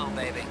buildings. Come on,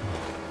 baby.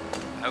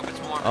 I hope it's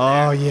warm in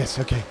Oh, there. yes.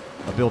 Okay.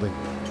 A building.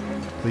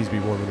 Please be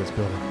warm in this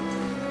building.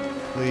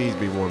 Please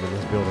be warm in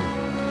this building.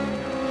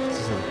 Is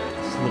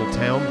this a little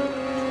town?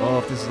 Oh,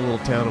 if this is a little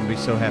town, I'll be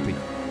so happy.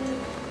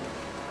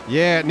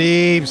 Yeah,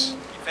 Neebs. You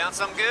found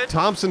something good?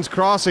 Thompson's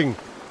Crossing.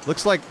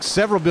 Looks like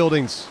several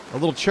buildings. A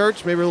little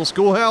church, maybe a little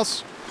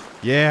schoolhouse.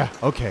 Yeah,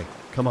 okay.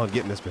 Come on,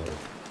 get in this building.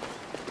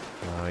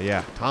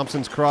 Yeah,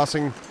 Thompson's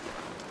Crossing.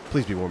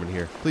 Please be warm in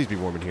here. Please be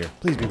warm in here.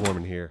 Please be warm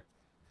in here.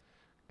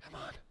 Come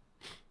on.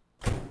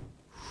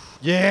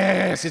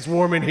 Yes, it's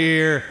warm in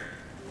here.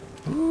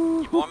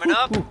 You warming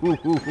up?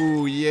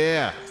 Ooh,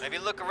 yeah. Maybe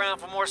look around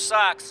for more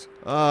socks.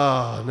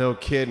 Oh, no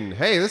kidding.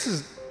 Hey,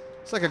 it's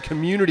like a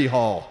community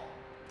hall.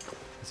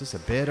 Is this a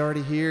bed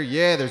already here?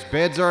 Yeah, there's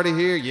beds already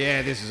here.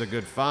 Yeah, this is a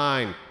good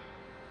find.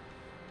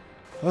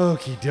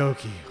 Okie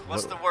dokie.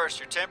 What's the worst,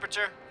 your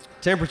temperature?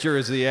 Temperature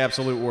is the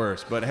absolute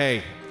worst, but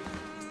hey.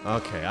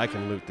 Okay, I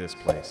can loot this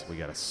place. We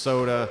got a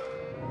soda.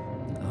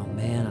 Oh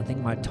man, I think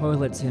my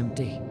toilet's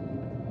empty.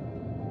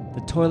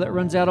 The toilet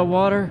runs out of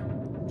water?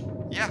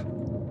 Yeah.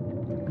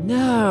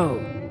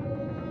 No!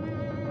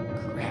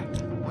 Crap.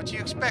 What'd you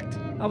expect?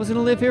 I was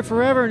gonna live here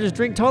forever and just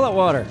drink toilet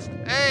water.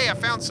 Hey, I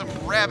found some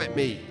rabbit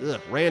meat. Ugh,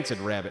 rancid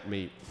rabbit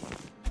meat.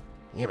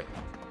 Damn it.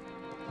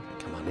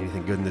 Come on,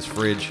 anything good in this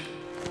fridge?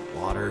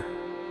 Water.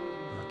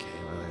 Okay,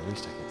 well, at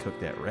least I can cook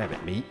that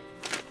rabbit meat.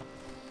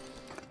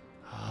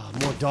 Oh,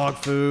 more dog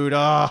food.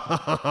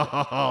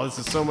 Oh, this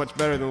is so much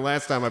better than the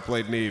last time I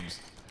played Neebs.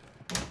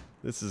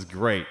 This is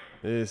great.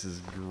 This is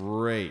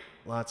great.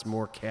 Lots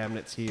more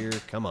cabinets here.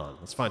 Come on,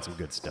 let's find some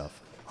good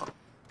stuff.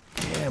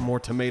 Yeah, more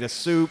tomato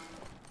soup.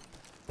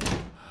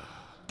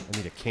 I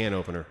need a can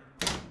opener.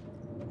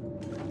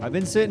 I've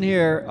been sitting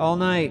here all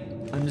night.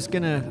 I'm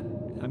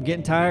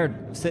getting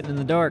tired of sitting in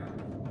the dark.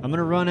 I'm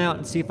gonna run out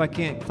and see if I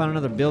can't find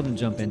another building to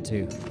jump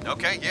into.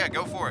 Okay, yeah,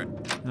 go for it.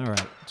 All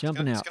right,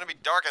 jumping out. It's gonna be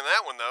dark in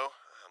that one, though.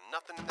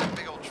 Nothing in that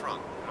big old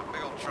trunk. A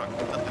big old trunk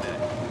with nothing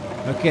in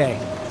it. Okay,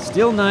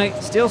 still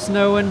night, still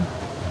snowing.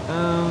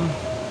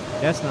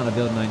 That's not a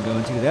building I'm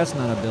going to. That's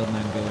not a building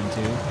I'm going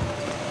to.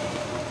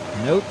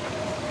 Nope.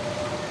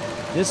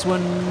 This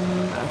one,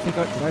 I think,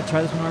 did I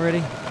try this one already?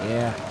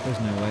 Yeah, there's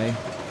no way.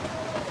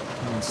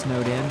 I'm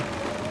snowed in.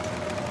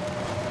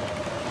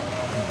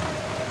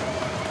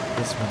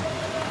 This one.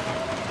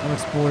 Oh,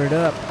 it's boarded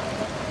up.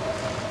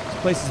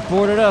 This place is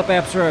boarded up,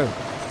 Apsro.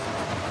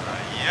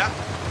 Yeah.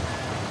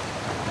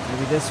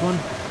 Maybe this one.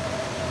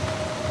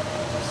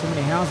 There's so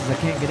many houses I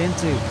can't get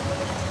into.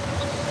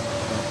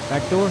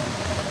 Back door.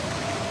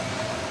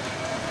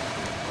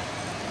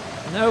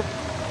 Nope.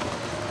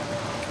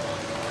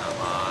 Come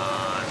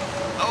on.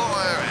 Oh,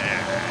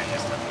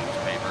 just a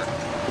newspaper.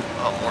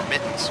 Oh, more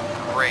mittens.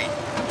 Great.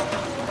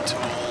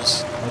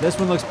 Tools. Well, this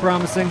one looks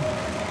promising.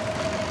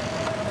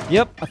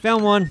 Yep, I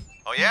found one.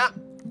 Oh, yeah?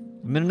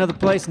 I'm in another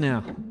place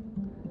now.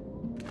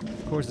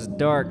 Of course, it's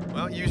dark.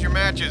 Well, use your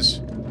matches.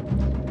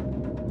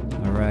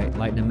 All right,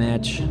 lighting a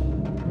match.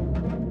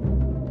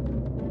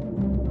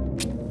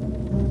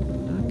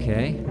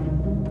 Okay.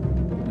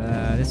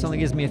 This only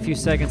gives me a few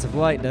seconds of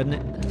light, doesn't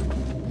it?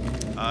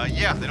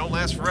 Yeah, they don't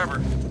last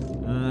forever.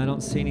 I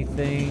don't see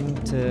anything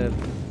to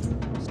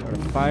start a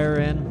fire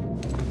in.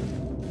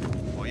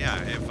 Well,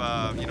 yeah,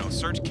 if,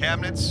 search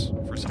cabinets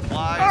for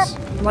supplies.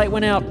 Oh, light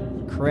went out.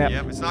 Crap.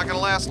 Yep, it's not going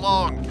to last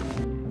long.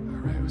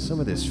 All right, with some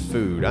of this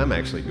food, I'm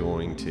actually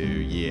going to,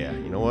 yeah,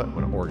 you know what? I'm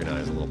going to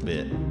organize a little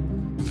bit.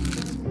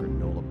 Some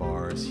granola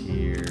bars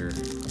here.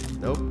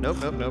 Nope. I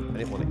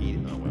didn't want to eat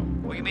it. Oh, well.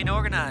 What do you mean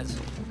organize?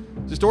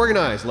 Just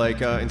organize.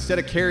 Like, instead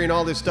of carrying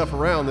all this stuff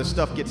around, this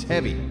stuff gets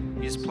heavy.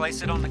 You just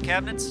place it on the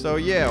cabinets? So,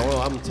 yeah,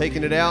 well, I'm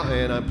taking it out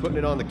and I'm putting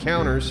it on the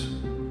counters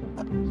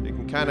so you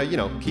can kind of, you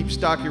know, keep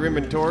stock your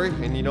inventory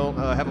and you don't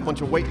have a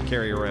bunch of weight to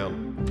carry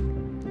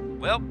around.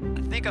 Well,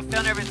 I think I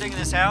found everything in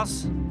this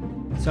house.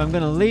 So I'm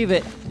gonna leave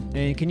it.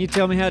 And can you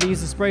tell me how to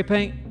use the spray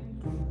paint?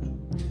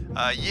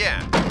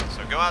 Yeah.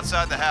 So go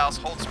outside the house,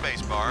 hold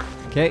spacebar.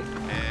 Okay.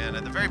 And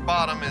at the very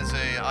bottom is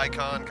a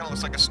icon, kind of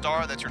looks like a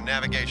star. That's your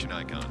navigation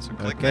icon. So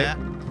click Okay. that.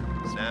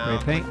 Now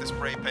Spray paint. click the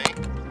spray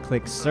paint.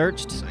 Click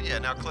searched. So yeah,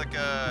 now click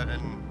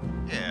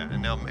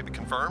and now maybe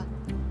confirm.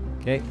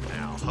 Okay.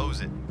 Now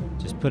hose it.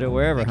 Just put it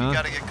wherever, huh? You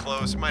gotta get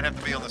close. It might have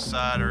to be on the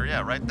side or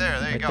yeah, right there.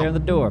 There you Right go. there on the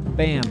door.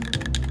 Bam.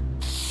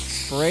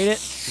 Sprayed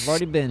it. I've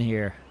already been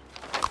here.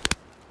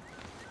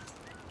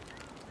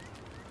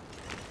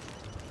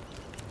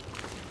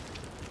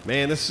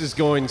 Man, this is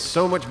going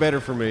so much better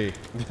for me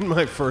than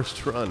my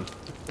first run.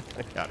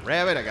 I got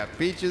rabbit, I got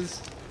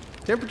peaches.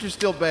 Temperature's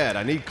still bad.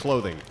 I need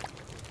clothing.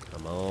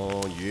 Come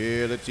on,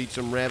 yeah, let's eat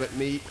some rabbit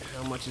meat.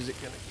 How much is it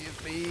gonna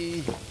give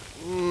me?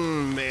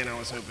 Man, I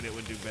was hoping it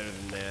would do better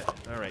than that.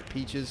 All right,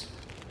 peaches.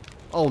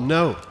 Oh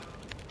no.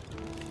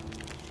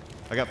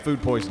 I got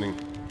food poisoning.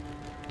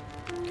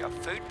 You got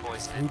food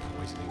poisoning. Food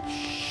poisoning.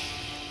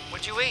 Shh.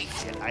 What'd you eat?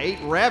 I ate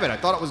rabbit. I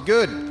thought it was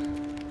good.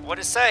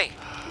 What'd it say?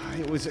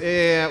 It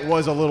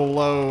was a little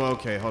low.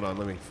 Okay, hold on.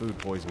 Let me. Food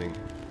poisoning.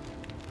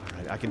 All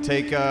right, I can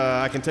take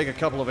a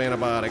couple of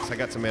antibiotics. I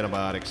got some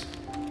antibiotics.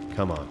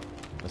 Come on,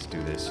 let's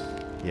do this.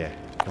 Yeah,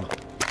 come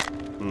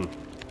on.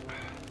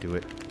 Do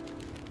it.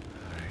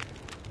 All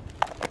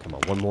right. Come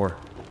on, one more.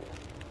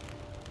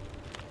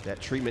 That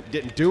treatment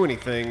didn't do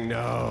anything.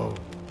 No.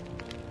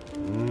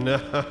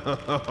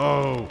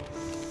 No.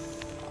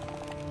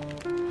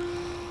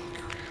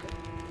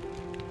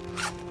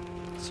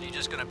 So you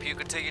just gonna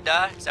puke until you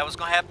die? Is that what's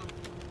gonna happen?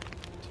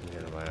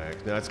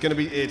 Antibiotics. No,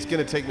 it's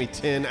gonna take me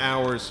 10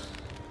 hours.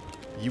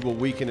 You will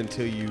weaken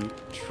until you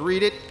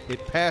treat it.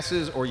 It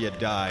passes or you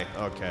die.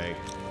 Okay.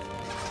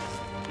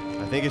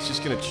 I think it's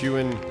just gonna chew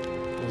in.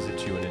 What is it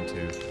chewing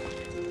into?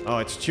 Oh,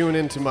 it's chewing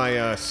into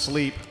my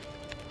sleep.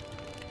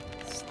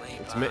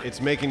 Sleep.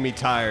 It's making me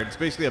tired. It's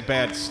basically a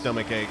bad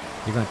stomach ache.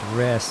 You're going to have to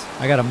rest.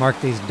 I got to mark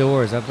these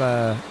doors.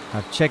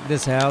 I've checked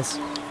this house.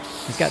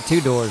 It's got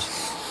 2 doors.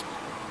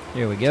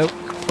 Here we go.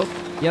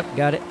 Oh, yep,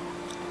 got it.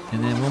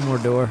 And then one more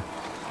door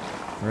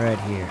right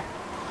here.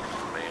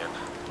 Man.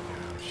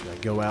 Should I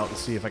go out and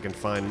see if I can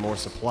find more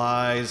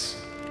supplies?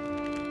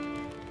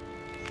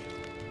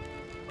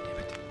 Damn it. All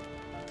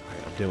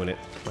right, I'm doing it.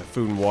 My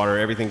food and water,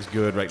 everything's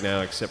good right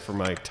now except for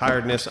my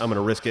tiredness. I'm gonna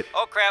risk it.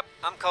 Oh crap,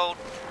 I'm cold.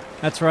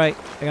 That's right.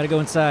 I got to go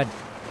inside.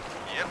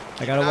 Yep.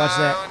 I gotta watch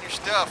that. On your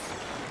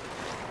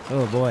stuff.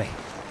 Oh, boy.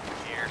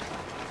 Here.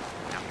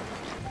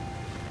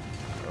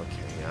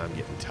 Okay, I'm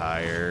getting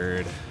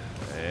tired.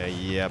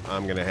 Yep,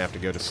 I'm gonna have to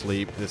go to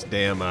sleep. This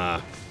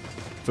damn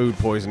food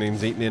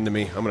poisoning's eating into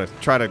me. I'm gonna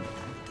try to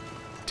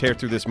tear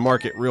through this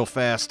market real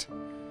fast.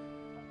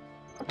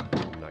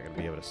 I'm not gonna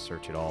be able to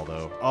search it all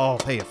though. Oh,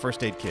 hey, a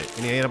first aid kit.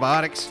 Any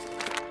antibiotics?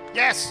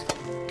 Yes!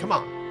 Come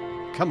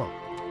on. Come on.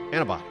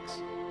 Antibiotics.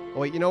 Oh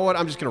wait, you know what?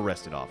 I'm just gonna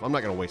rest it off. I'm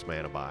not gonna waste my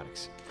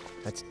antibiotics.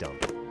 That's dumb.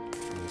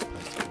 This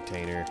plastic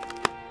container.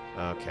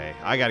 Okay,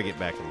 I gotta get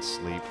back and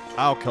sleep.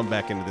 I'll come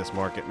back into this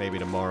market maybe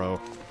tomorrow.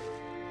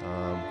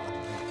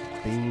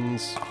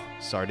 Beans,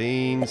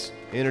 sardines,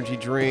 energy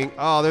drink.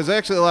 Oh, there's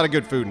actually a lot of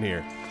good food in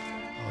here.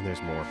 Oh, and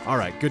there's more. All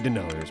right, good to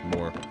know there's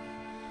more.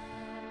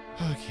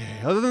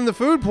 Okay, other than the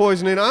food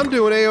poisoning, I'm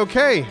doing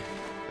A-okay,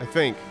 I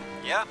think.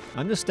 Yeah.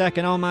 I'm just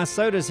stacking all my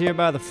sodas here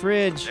by the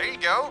fridge. There you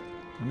go.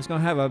 I'm just going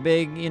to have a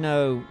big, you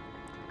know,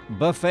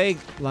 buffet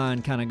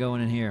line kind of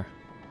going in here.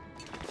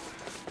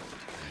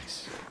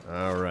 Nice.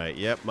 All right,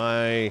 yep,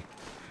 my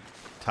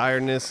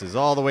tiredness is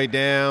all the way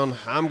down.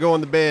 I'm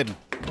going to bed.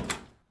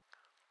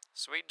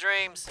 Sweet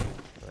dreams.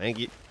 Thank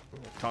you.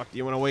 Talk to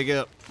you when I wake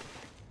up.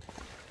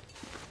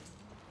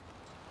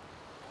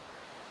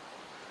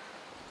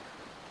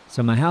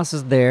 So my house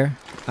is there.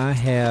 I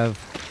have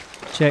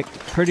checked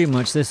pretty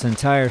much this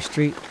entire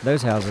street.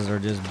 Those houses are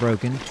just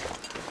broken.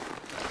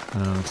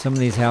 Some of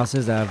these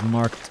houses I've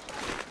marked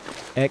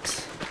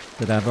X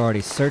that I've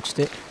already searched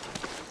it.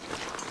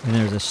 And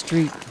there's a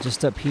street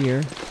just up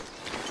here.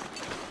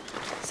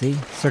 See?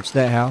 Searched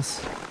that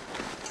house.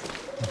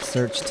 I've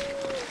searched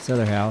this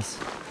other house.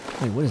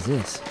 Wait, what is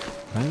this?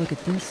 Can I look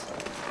at this?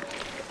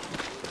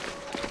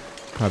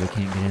 Probably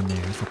can't get in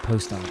there. It's a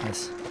post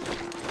office.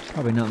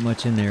 Probably not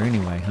much in there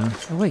anyway, huh?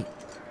 Oh, wait.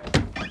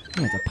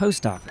 Yeah, it's a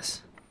post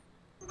office.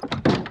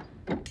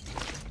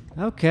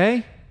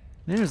 Okay.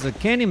 There's a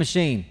candy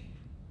machine.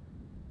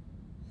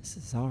 This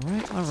is all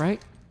right, all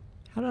right.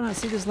 How did I not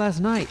see this last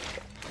night?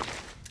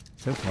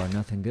 So far,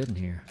 nothing good in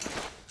here.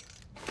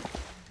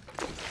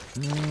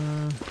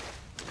 Oh,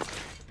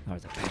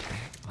 there's a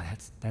backpack. Oh,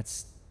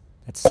 that's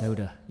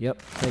soda.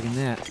 Yep, taking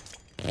that.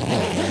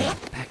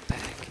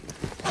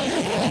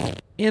 Backpack.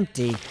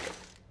 Empty.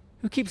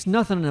 Who keeps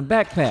nothing in a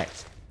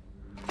backpack?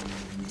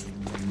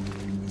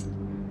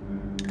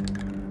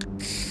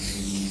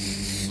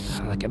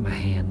 Oh, look at my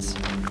hands.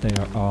 They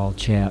are all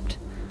chapped.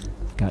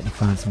 Got to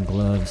find some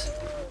gloves.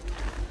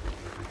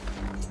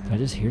 Did I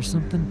just hear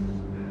something?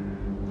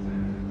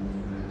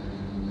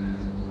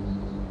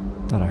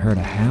 Thought I heard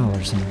a howl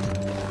or something.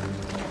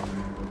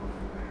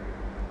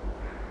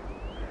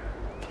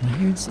 Am I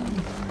hearing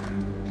something?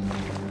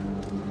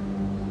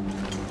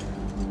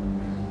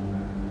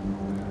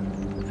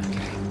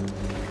 Okay.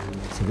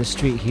 So this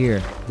street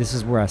here, this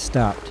is where I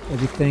stopped.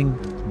 Everything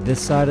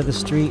this side of the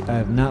street I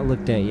have not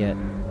looked at yet.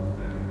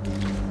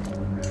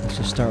 Let's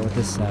just start with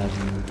this side.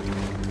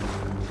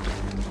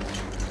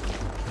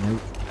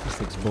 Nope,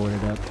 this looks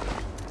boarded up.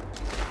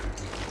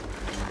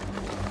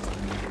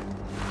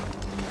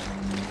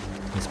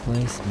 This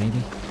place,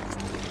 maybe?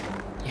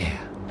 Yeah.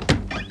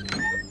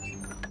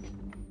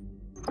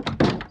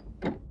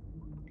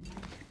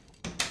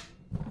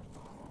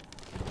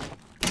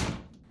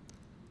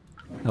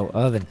 Oh,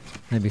 oven.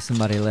 Maybe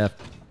somebody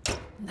left.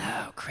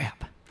 No,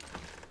 crap.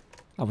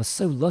 I was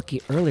so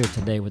lucky earlier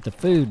today with the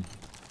food.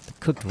 The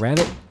cooked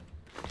rabbit.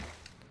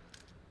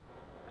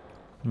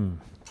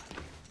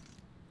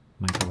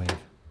 Microwave.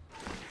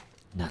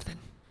 Nothing.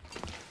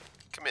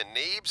 Come in,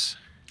 Neebs.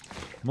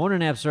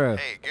 Morning, Absro.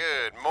 Hey,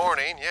 good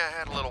morning. Yeah, I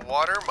had a little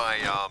water. My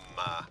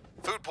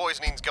food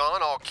poisoning's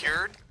gone, all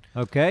cured.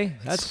 Okay,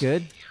 that's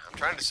good. I'm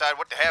trying to decide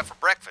what to have for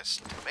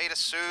breakfast. Tomato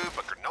soup,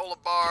 a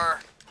granola bar,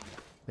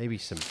 maybe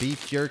some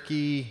beef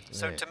jerky.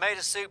 So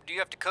tomato soup, do you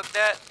have to cook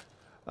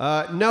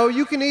that? No,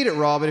 you can eat it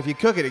raw, but if you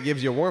cook it, it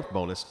gives you a warmth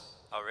bonus.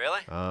 Oh,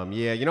 really?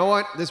 Yeah, you know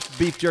what? This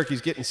beef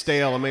jerky's getting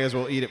stale. I may as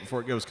well eat it before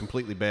it goes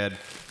completely bad.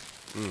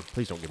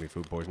 Please don't give me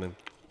food poisoning.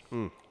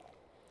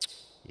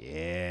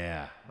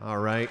 Yeah, all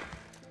right.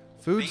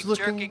 Food's Beef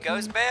looking... jerky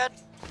goes bad?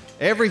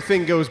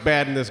 Everything goes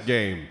bad in this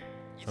game.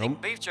 You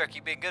think beef jerky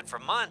be good for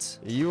months?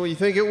 You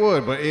think it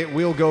would, but it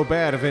will go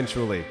bad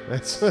eventually.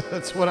 That's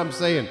what I'm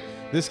saying.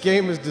 This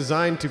game is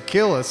designed to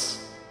kill us,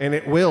 and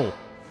it will.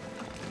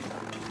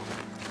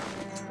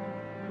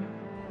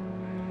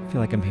 I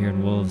feel like I'm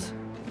hearing wolves.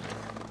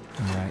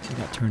 All right, we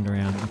got turned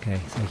around. Okay,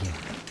 so yeah.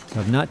 So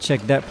I've not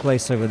checked that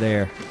place over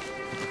there.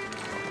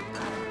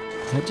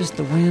 Is that just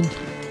the wind?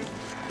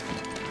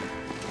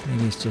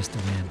 Maybe it's just the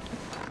wind.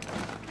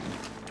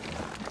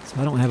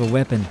 So I don't have a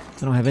weapon.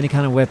 I don't have any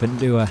kind of weapon,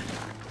 do I?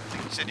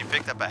 You said you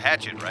picked up a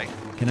hatchet, right?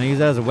 Can I use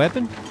that as a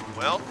weapon?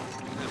 Well,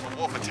 if a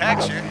wolf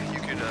attacks you, you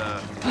can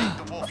beat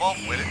the wolf off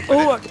with it.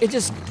 Oh,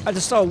 I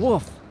just saw a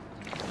wolf.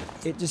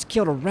 It just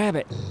killed a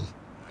rabbit.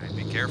 Hey,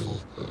 be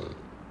careful.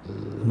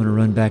 I'm gonna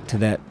run back to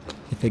that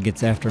if it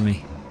gets after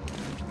me.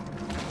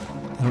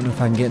 I don't know if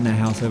I can get in that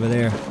house over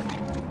there.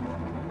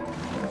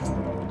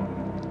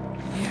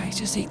 Yeah, he's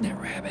just eating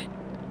that rabbit.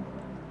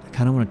 I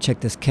kind of want to check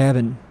this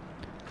cabin.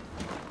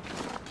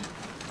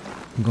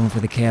 I'm going for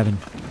the cabin.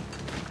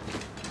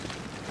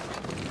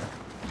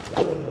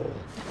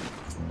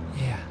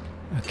 Yeah,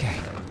 okay.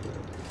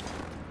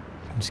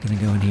 I'm just gonna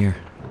go in here.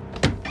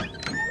 All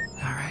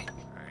right.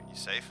 All right, you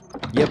safe?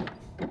 Yep.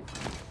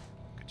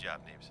 Good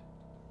job, Neebs.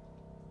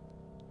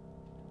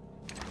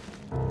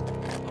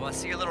 Oh, I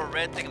see a little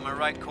red thing in my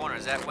right corner.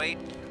 Is that weight?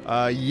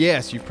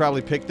 Yes, you've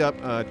probably picked up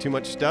too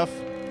much stuff,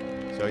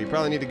 so you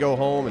probably need to go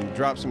home and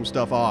drop some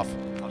stuff off.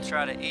 I'll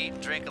try to eat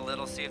and drink a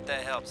little, see if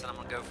that helps, and I'm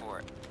gonna go for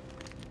it.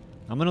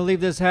 I'm gonna leave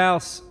this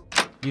house.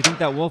 Do you think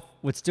that wolf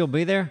would still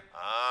be there?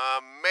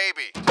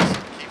 Maybe. Just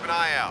keep an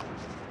eye out.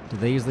 Do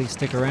they usually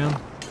stick around?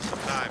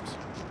 Sometimes.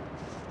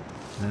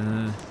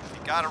 If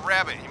you got a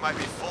rabbit, he might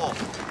be full.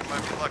 You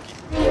might be lucky.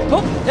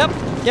 Oh,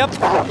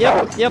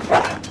 yep.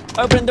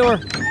 Open door.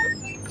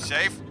 You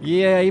safe?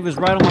 Yeah, he was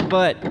right on my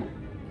butt.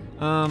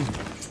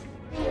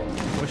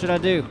 What should I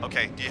do?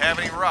 Okay, do you have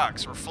any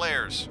rocks or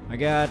flares? I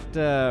got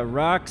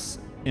rocks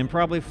and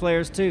probably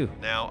flares too.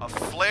 Now, a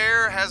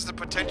flare has the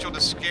potential to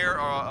scare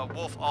a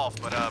wolf off,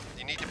 but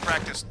you need to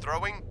practice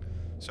throwing.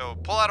 So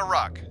pull out a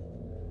rock.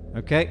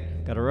 Okay,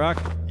 got a rock.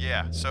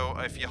 Yeah, so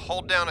if you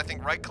hold down, I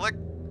think right click,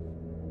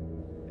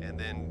 and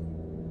then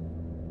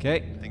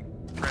Okay. I think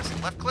press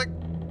left click.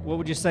 What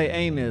would you say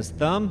aim is?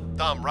 Thumb?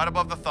 Thumb, right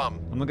above the thumb.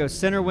 I'm gonna go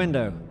center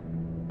window.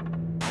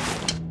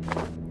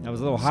 That was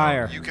a little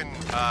higher. You can,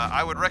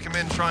 I would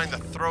recommend trying to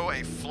throw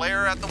a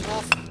flare at the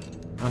wolf.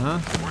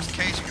 Worst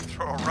case, you can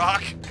throw a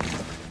rock.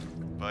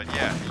 But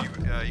yeah,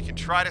 you can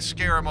try to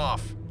scare him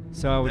off.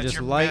 So I would That's just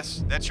your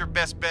light. That's your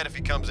best bet if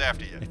he comes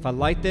after you. If I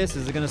light this,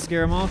 is it gonna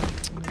scare him off?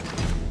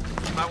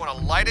 You might want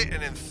to light it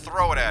and then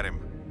throw it at him.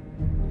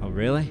 Oh,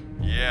 really?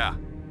 Yeah.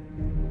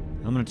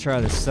 I'm gonna try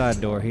this side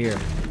door here,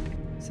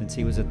 since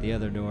he was at the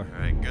other door.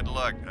 All right, good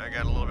luck. I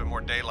got a little bit more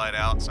daylight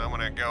out, so I'm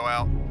gonna go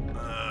out,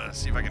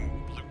 see if I can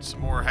loot some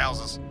more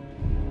houses.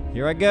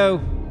 Here I go.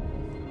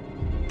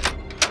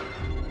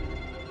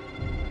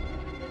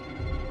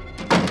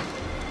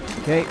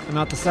 Okay, I'm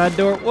out the side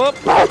door. Whoop!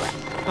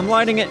 I'm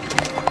lighting it. Use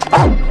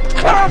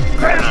your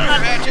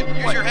hatchet.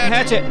 Use your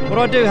hatchet. Hatchet. What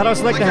do I do? How do I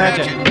select the Click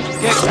your hatchet? hatchet.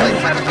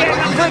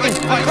 Okay.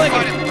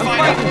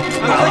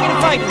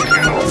 I'm fighting.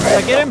 Did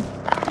I get him?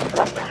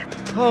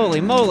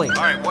 Holy moly. All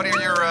right, what are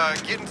your,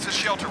 get into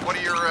shelter. What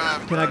are your,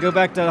 Can I go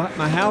back to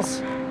my house?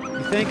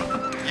 You think?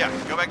 Yeah,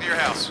 go back to your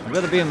house. I'd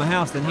rather be in my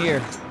house than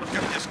here.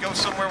 Just go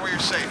somewhere where you're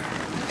safe.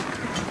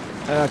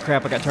 Oh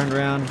crap, I got turned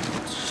around.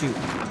 Shoot.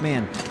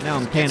 Man, now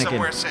I'm Get panicking.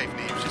 somewhere safe,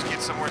 Neebs. Just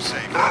get somewhere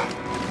safe.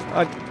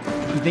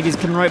 You think he's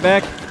coming right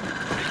back?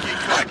 Keep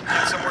quick.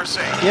 Get somewhere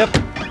safe. Yep.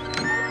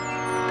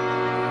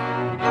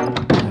 All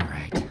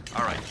right.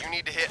 All right. You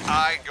need to hit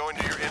I, go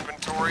into your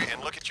inventory,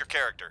 and look at your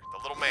character,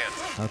 the little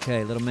man.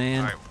 Okay, little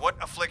man. All right. What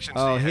afflictions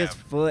do Oh, you his have?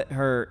 foot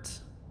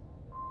hurts.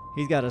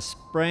 He's got a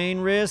sprain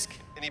risk,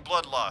 Any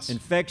blood loss?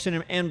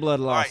 infection, and blood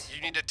All loss. right.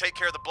 You need to take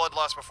care of the blood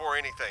loss before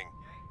anything.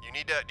 You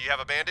need to. Do you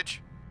have a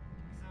bandage?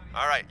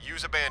 All right.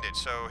 Use a bandage.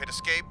 So hit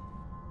escape.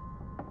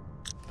 All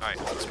right.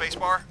 Hold space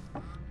bar.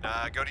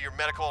 Go to your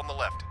medical on the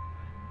left.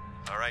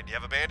 All right. Do you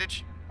have a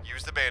bandage?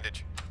 Use the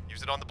bandage.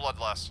 Use it on the blood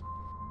loss.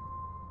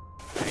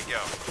 There you go.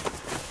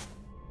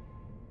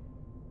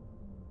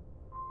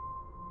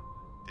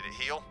 Did it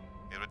heal?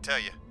 It would tell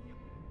you.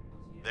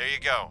 There you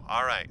go.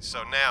 All right.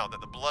 So now that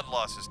the blood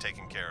loss is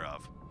taken care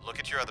of, look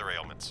at your other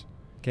ailments.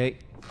 Okay.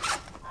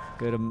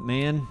 Go to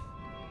man,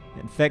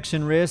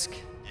 infection risk,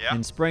 Yeah.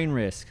 and sprain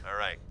risk. All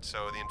right.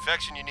 So the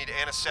infection, you need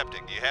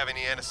antiseptic. Do you have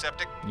any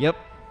antiseptic? Yep.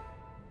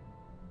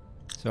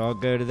 So I'll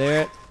go to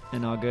there,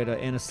 and I'll go to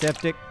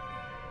antiseptic.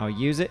 I'll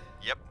use it.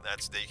 Yep.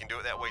 You can do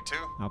it that way too.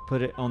 I'll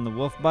put it on the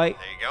wolf bite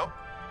There you go.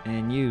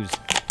 and use.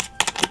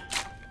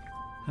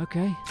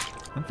 Okay.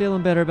 I'm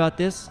feeling better about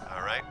this.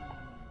 All right.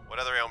 What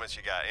other ailments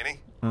you got? Any?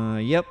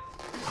 Yep.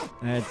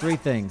 I had 3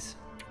 things.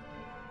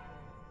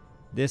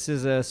 This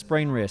is a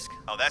sprain risk.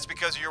 Oh, that's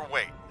because of your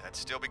weight. That's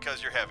still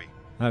because you're heavy.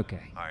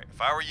 Okay. All right.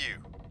 If I were you,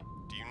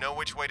 do you know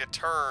which way to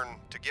turn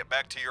to get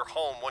back to your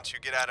home once you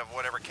get out of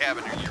whatever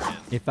cabin you're in?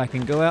 If I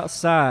can go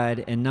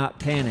outside and not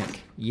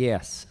panic,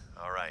 yes.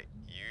 All right.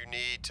 You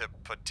need to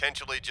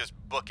potentially just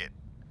book it.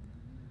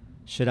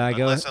 Should I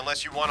go?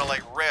 Unless you want to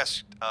like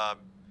rest.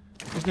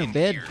 There's no in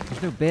bed. here.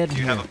 There's no bed Do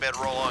you here. have a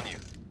bedroll on you?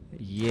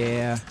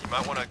 Yeah. You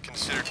might want to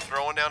consider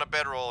throwing down a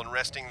bedroll and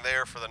resting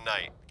there for the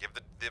night.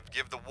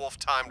 Give the wolf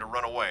time to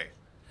run away.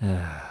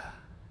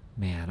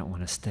 Man, I don't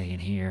want to stay in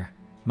here.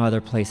 My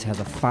other place has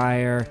a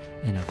fire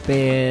and a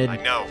bed, I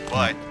know,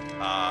 but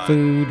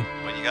food.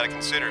 But you got to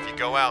consider if you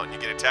go out and you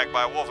get attacked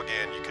by a wolf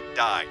again, you could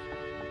die.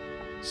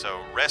 So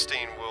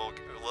resting will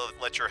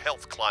let your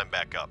health climb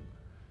back up.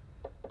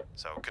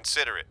 So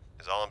consider it,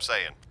 is all I'm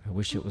saying. I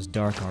wish it was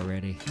dark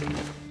already.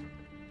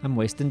 I'm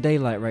wasting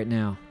daylight right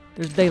now.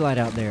 There's daylight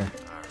out there.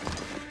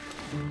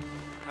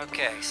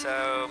 Okay,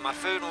 so my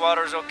food and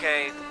water's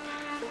okay.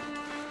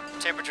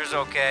 Temperature's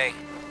okay.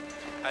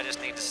 I just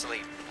need to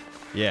sleep.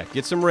 Yeah,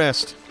 get some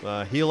rest.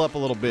 Heal up a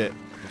little bit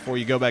before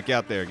you go back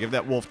out there. Give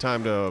that wolf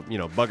time to,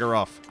 bugger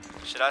off.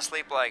 Should I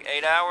sleep like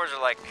 8 hours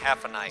or like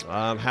half a night?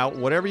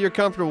 Whatever you're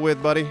comfortable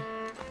with, buddy.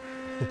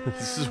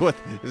 This is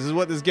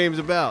what this game's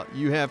about.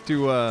 You have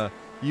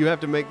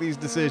to make these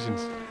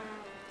decisions.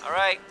 All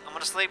right, I'm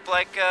gonna sleep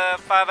like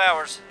 5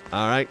 hours.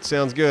 All right,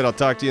 sounds good. I'll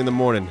talk to you in the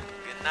morning.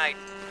 Good night.